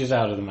sausages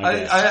out of them,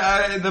 I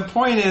guess. The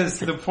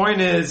point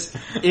is,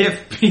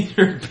 if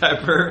Peter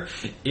Pepper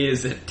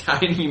is a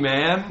tiny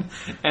man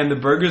and the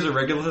burgers are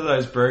regular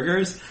sized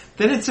burgers,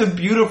 then it's a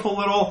beautiful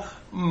little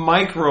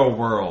micro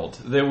world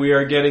that we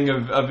are getting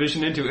a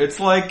vision into. It's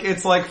like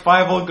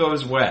Fievel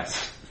Goes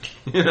West,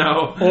 you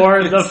know,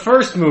 or the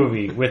first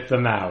movie with the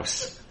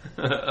mouse,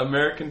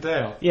 American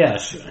Tail.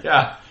 Yes,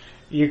 yeah.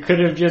 You could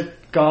have just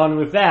gone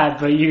with that,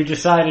 but you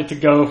decided to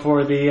go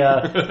for the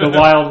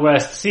Wild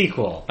West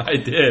sequel. I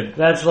did.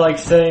 That's like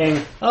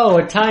saying, oh,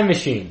 a time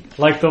machine,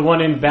 like the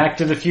one in Back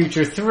to the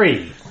Future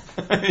 3.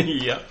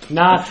 Yep.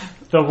 Not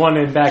the one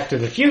in Back to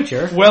the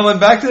Future. Well, in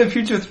Back to the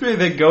Future 3,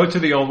 they go to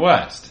the Old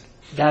West.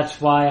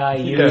 That's why I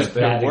used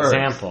that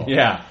example.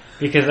 Yeah.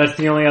 Because that's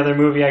the only other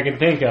movie I can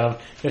think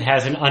of that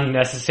has an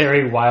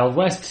unnecessary Wild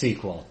West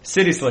sequel.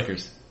 City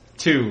Slickers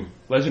 2,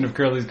 Legend of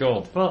Curly's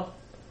Gold. Well,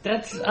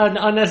 that's an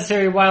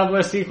unnecessary Wild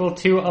West sequel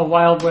to a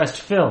Wild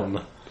West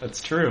film. That's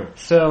true.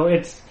 So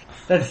I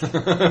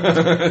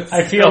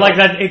feel like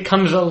that it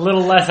comes a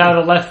little less out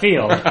of left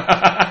field.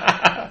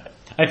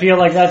 I feel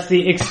like that's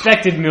the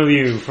expected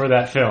milieu for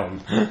that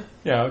film.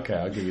 Yeah, okay,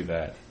 I'll give you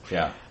that.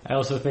 Yeah. I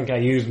also think I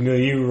used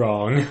milieu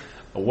wrong.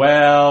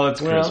 Well, it's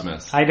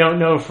Christmas. I don't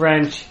know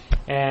French,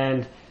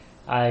 and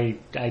I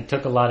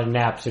took a lot of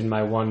naps in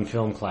my one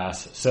film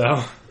class,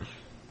 so...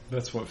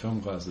 That's what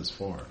film class is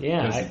for.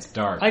 Yeah. Because it's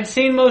dark. I've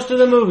seen most of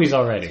the movies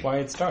already. That's why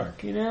it's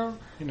dark. You know?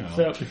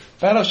 So,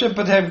 Battleship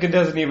Potemkin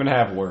doesn't even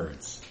have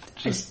words.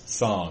 Just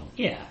song.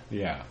 Yeah.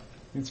 Yeah.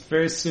 It's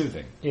very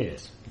soothing. It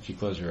is. If you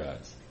close your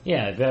eyes.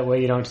 Yeah, that way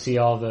you don't see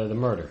all the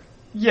murder.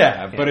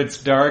 Yeah, but it's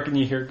dark and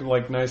you hear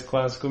like nice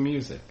classical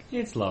music.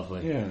 It's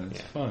lovely. Yeah, it's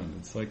fun.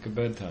 It's like a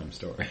bedtime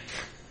story.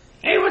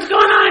 Hey, what's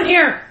going on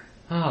here?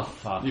 Oh,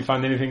 fuck. You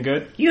find anything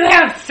good? You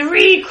have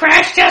 3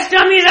 Crash Test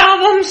Dummies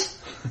albums?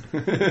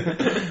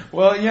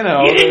 Well, you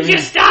know, you didn't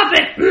just stop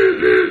it.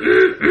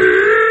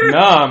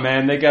 Nah,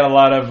 man, they got a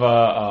lot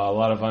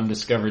of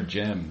undiscovered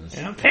gems.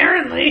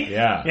 Apparently,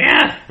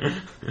 yeah.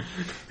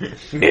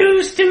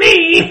 News to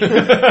me.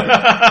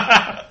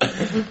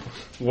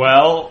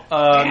 Well,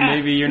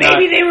 maybe you're not.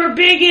 Maybe they were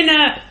big in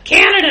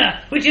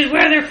Canada, which is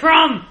where they're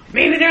from.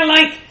 Maybe they're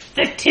like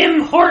the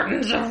Tim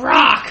Hortons of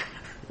rock.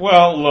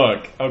 Well,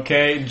 look,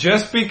 okay,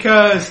 just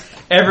because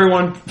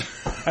everyone...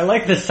 I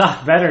like the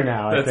sock better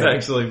now, I think. That's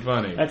actually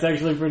funny. That's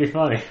actually pretty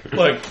funny.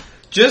 Look,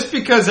 just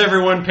because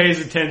everyone pays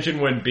attention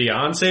when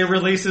Beyonce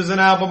releases an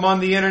album on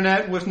the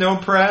internet with no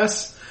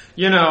press,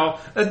 you know,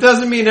 that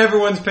doesn't mean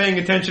everyone's paying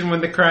attention when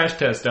the Crash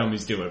Test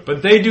Dummies do it.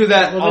 But they do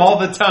that all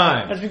the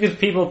time. That's because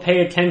people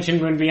pay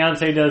attention when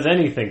Beyonce does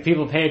anything.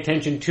 People pay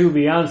attention to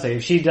Beyonce.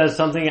 If she does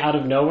something out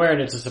of nowhere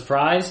and it's a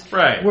surprise,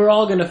 right, we're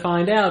all going to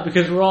find out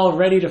because we're all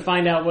ready to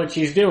find out what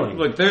she's doing.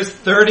 Look, there's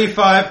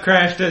 35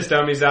 Crash Test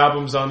Dummies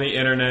albums on the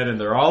internet and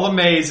they're all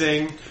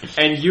amazing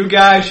and you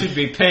guys should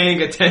be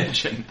paying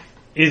attention.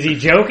 Is he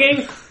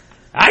joking?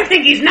 I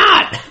think he's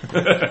not.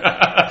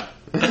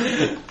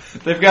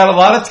 They've got a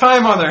lot of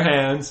time on their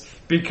hands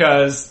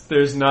because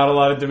there's not a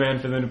lot of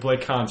demand for them to play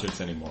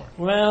concerts anymore.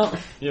 Well,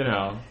 you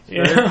know,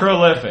 very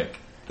prolific.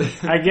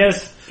 I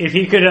guess if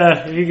he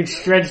could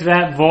stretch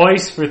that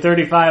voice for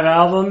 35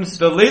 albums.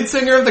 The lead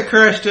singer of the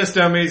Crash Test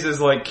Dummies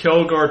is like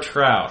Kilgore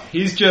Trout.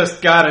 He's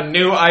just got a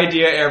new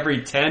idea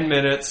every 10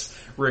 minutes,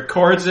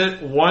 records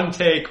it, one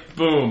take,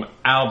 boom,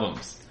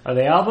 albums. Are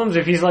they albums?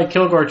 If he's like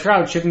Kilgore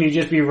Trout, shouldn't he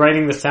just be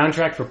writing the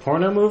soundtrack for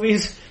porno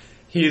movies?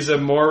 He's a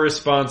more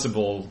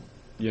responsible,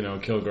 you know,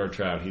 Kilgore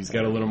Trout. He's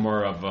got a little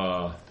more of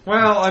a...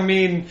 Well, I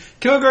mean,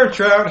 Kilgore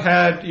Trout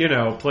had, you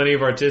know, plenty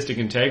of artistic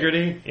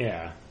integrity.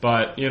 Yeah.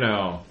 But, you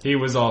know, he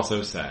was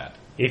also sad.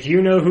 If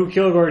you know who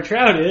Kilgore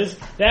Trout is,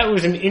 that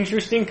was an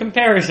interesting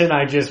comparison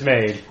I just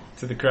made.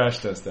 To the Crash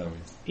Test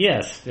Dummies.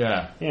 Yes.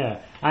 Yeah.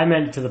 Yeah. I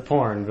meant to the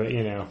porn, but,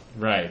 you know.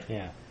 Right.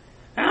 Yeah.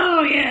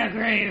 Oh, yeah,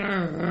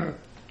 great.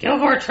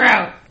 Kilgore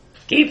Trout.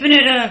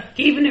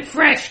 Keeping it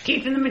fresh,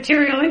 keeping the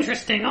material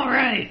interesting. All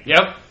right.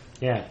 Yep.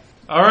 Yeah.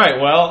 All right.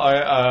 Well,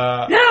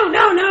 No.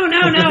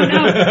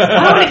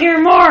 I want to hear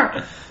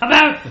more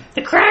about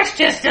the crash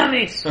test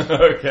dummies.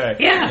 Okay.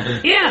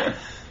 Yeah.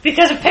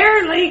 Because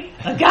apparently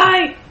a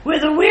guy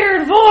with a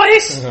weird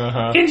voice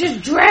can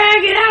just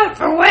drag it out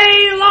for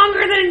way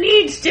longer than it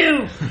needs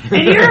to.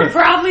 And you're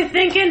probably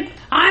thinking,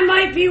 I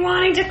might be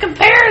wanting to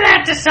compare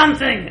that to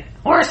something.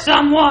 Or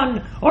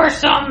someone. Or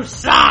some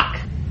sock.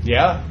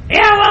 Yeah?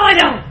 Yeah, well, I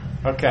don't.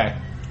 Okay.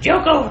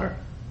 Joke over.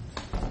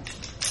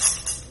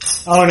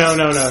 Oh, no.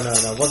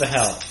 What the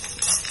hell?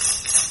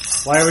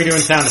 Why are we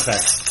doing sound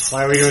effects?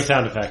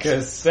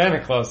 Because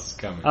Santa Claus is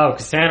coming. Oh,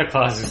 because Santa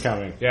Claus is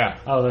coming. Yeah.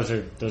 Oh, those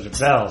are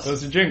bells.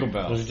 Those are jingle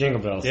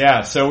bells.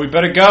 Yeah, so we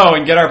better go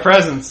and get our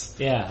presents.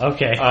 Yeah,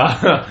 okay.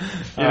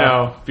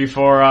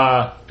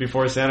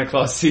 Before Santa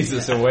Claus sees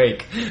us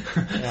awake.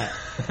 Yeah.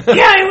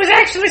 Yeah, it was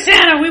actually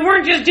Santa. We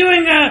weren't just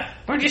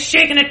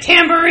shaking a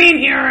tambourine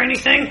here or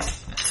anything.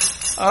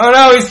 Oh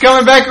no, he's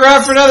coming back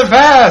around for another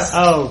pass.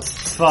 Oh,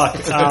 fuck.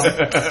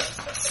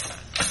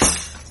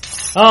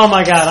 Oh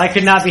my god, I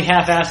could not be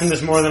half-assing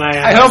this more than I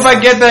am. I hope I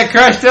get that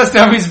Crash Test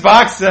Dummies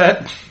box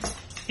set.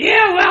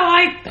 Yeah, well,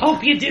 I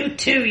hope you do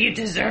too. You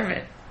deserve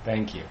it.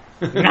 Thank you.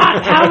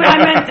 Not how I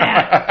meant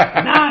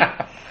that.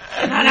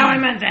 Not how I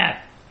meant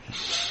that.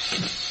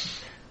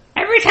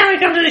 Every time I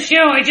come to the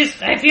show, I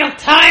feel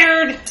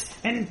tired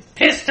and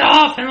pissed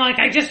off, and like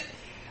I just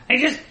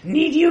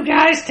need you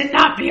guys to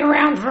not be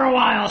around for a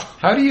while.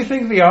 How do you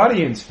think the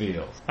audience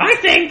feels? I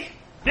think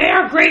they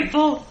are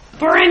grateful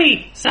for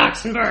any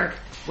Soxenberg.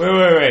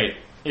 Wait.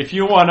 If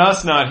you want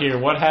us not here,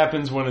 what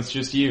happens when it's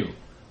just you?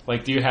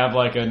 Like, do you have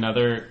like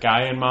another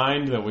guy in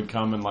mind that would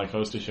come and like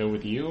host a show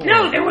with you? Or?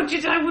 No, I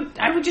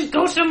would just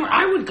go somewhere.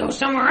 I would go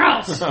somewhere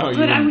else.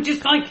 But I would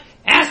just like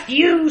ask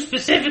you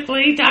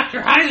specifically,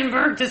 Dr.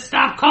 Heisenberg, to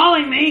stop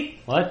calling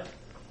me. What?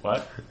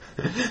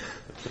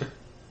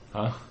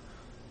 Huh?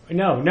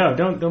 No,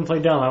 don't play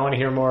dumb. I want to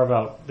hear more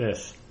about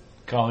this.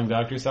 Calling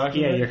Dr. Soxenberg?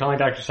 Yeah, you're calling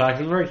Dr.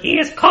 Soxenberg? He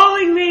is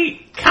calling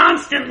me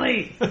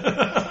constantly.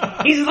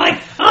 He's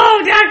like,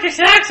 oh, Dr.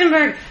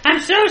 Soxenberg,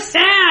 I'm so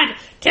sad.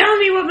 Tell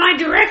me what my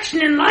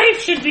direction in life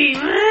should be.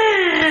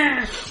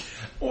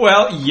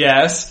 Well,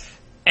 yes,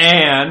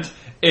 and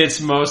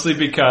it's mostly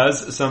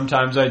because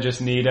sometimes I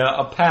just need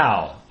a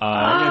pal.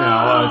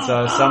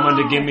 It's someone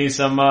to give me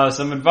some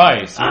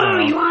advice.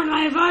 You want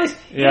my advice?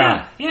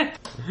 Yeah.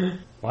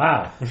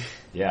 Wow.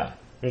 Yeah.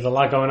 There's a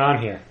lot going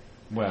on here.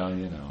 Well,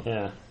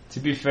 Yeah. To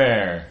be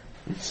fair,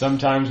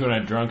 sometimes when I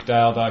drunk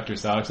dial Dr.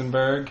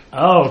 Soxenberg...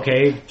 Oh,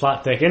 okay.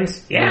 Plot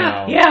thickens.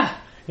 Yeah.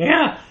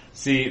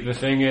 See, the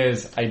thing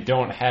is, I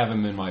don't have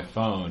him in my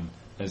phone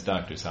as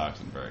Dr.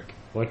 Soxenberg.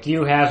 What do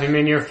you have him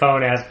in your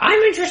phone as?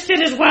 I'm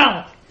interested as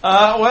well.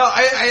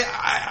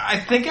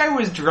 I think I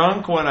was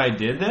drunk when I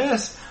did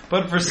this,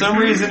 but for some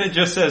reason it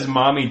just says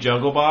Mommy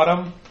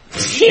Jugglebottom.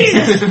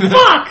 Jesus,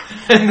 fuck!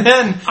 And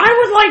then... I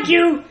would like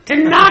you to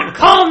not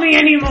call me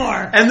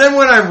anymore. And then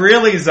when I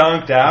really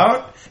zonked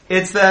out...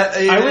 It's that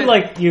I would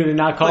like you to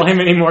not call him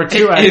anymore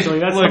too. Actually,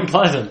 that's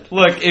unpleasant.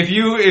 Look, if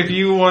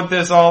you want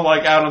this all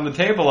like out on the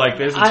table like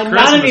this, it's Christmas.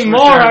 Not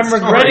anymore. I'm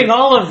regretting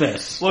all of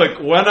this. Look,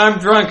 when I'm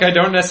drunk, I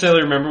don't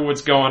necessarily remember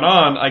what's going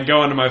on. I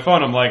go into my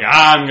phone. I'm like,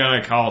 I'm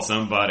gonna call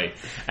somebody,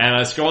 and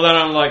I scroll down.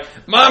 I'm like,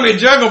 Mommy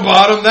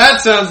Jugglebottom.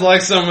 That sounds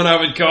like someone I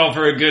would call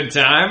for a good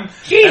time.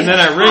 Jesus, and then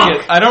I ring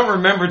it. I don't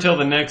remember till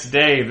the next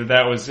day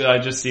that was. I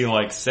just see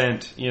like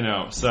sent.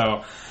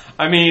 So.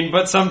 I mean,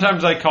 but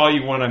sometimes I call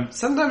you when I'm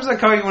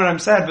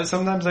sad, but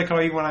sometimes I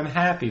call you when I'm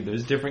happy.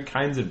 There's different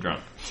kinds of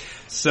drunk.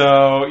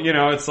 So,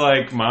 it's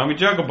like, Mommy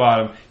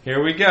Jugglebottom,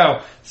 here we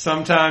go.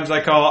 Sometimes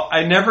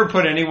I never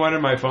put anyone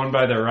in my phone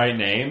by their right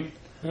name.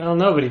 Well,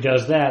 nobody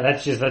does that.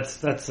 That's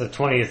a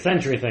 20th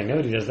century thing.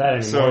 Nobody does that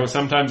anymore. So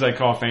sometimes I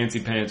call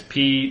Fancy Pants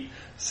Pete.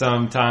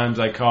 Sometimes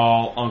I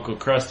call Uncle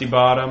Krusty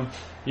Bottom,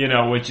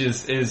 which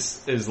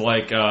is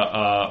like,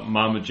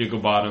 Mama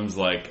Jigglebottom's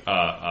like,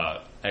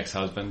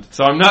 ex-husband.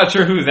 So I'm not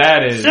sure who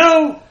that is.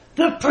 So,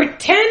 the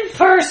pretend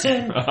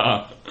person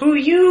who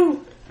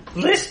you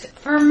list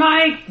for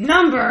my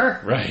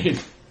number,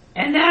 right?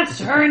 And that's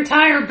her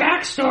entire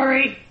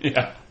backstory,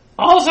 yeah,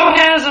 also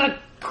has a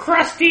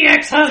crusty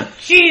ex-husband.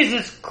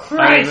 Jesus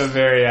Christ. I have a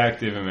very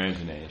active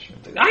imagination.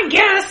 I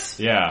guess.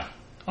 Yeah.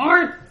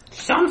 Or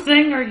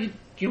something, or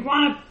you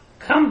want to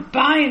come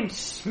by and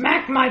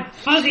smack my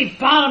fuzzy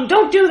bottom.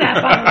 Don't do that,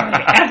 by the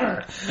way,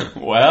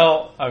 ever.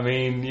 Well, I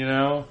mean,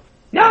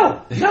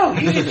 No,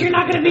 you're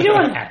not going to be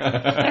doing that.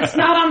 That's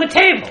not on the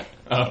table.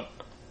 Oh.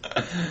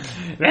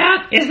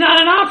 That is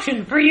not an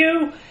option for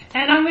you,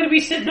 and I'm going to be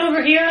sitting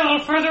over here a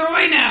little further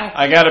away now.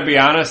 I gotta be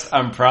honest,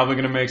 I'm probably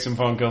going to make some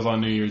phone calls on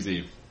New Year's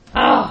Eve.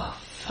 Oh,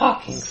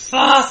 fucking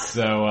fuck.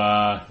 So,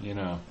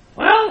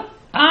 Well,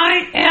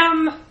 I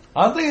am...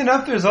 Oddly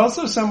enough, there's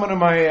also someone in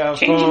my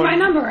changing phone my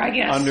number, I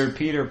guess. under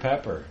Peter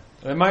Pepper.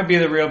 It might be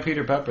the real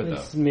Peter Pepper, though.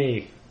 It's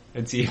me.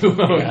 It's you.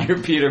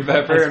 You're Peter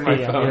Pepper in my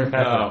phone.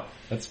 Oh,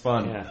 that's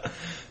fun. Yeah.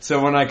 So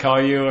when I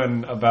call you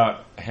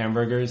about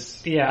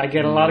hamburgers... Yeah, I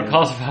get a lot of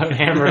calls about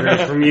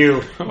hamburgers from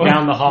you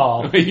down the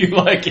hall. You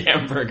like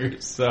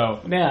hamburgers,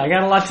 so... Yeah, I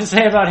got a lot to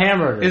say about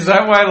hamburgers. Is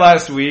that why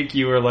last week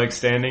you were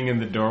standing in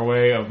the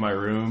doorway of my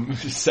room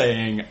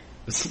saying,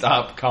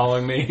 stop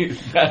calling me?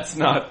 That's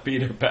not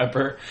Peter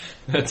Pepper.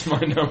 That's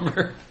my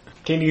number.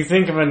 Can you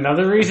think of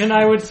another reason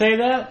I would say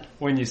that?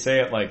 When you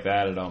say it like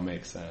that, it all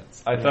makes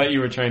sense. I thought you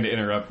were trying to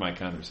interrupt my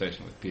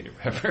conversation with Peter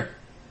Pepper.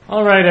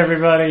 All right,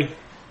 everybody.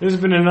 This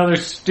has been another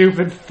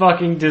stupid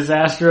fucking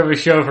disaster of a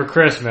show for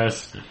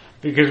Christmas.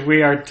 Because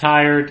we are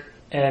tired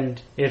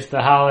and it's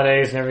the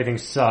holidays and everything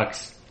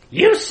sucks.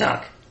 You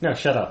suck! No,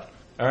 shut up.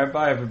 Alright,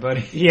 bye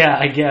everybody. Yeah,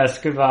 I guess.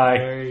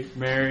 Goodbye.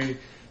 Merry.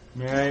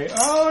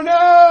 Oh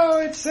no,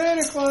 it's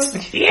Santa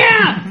Claus.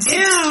 Yeah,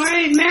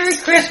 alright, Merry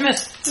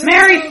Christmas.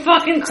 Merry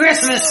fucking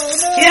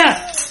Christmas. Oh, no.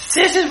 Yeah,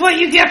 this is what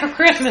you get for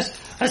Christmas.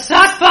 A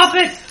sock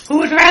puppet who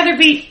would rather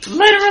be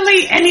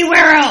literally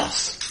anywhere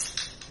else.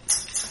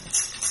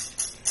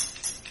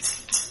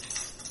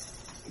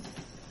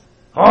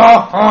 Ho,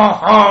 ho,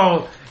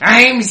 ho!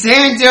 I'm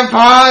Santa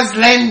Paws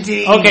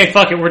Lenty. Okay,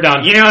 fuck it, we're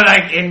done. You know,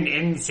 like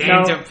in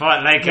Santa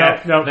Paws,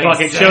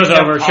 fuck it, show's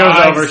over.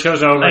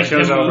 Like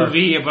the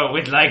movie about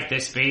with the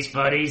Space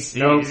Buddies.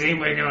 Nope. Does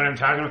anybody know what I'm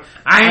talking about?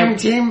 I'm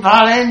Tim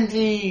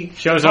Valenti.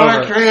 Show's for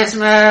over.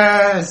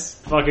 Christmas.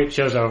 Fuck it,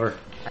 show's over.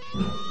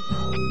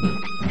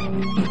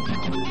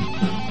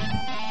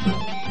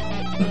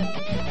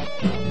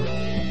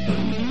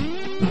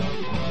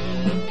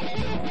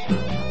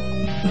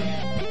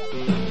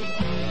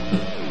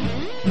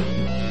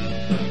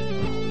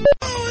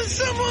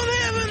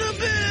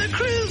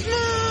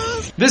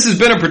 This has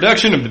been a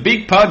production of the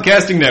Beak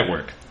Podcasting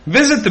Network.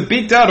 Visit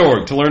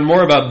thebeak.org to learn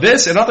more about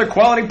this and other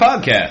quality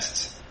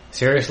podcasts.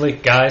 Seriously,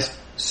 guys,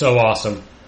 so awesome.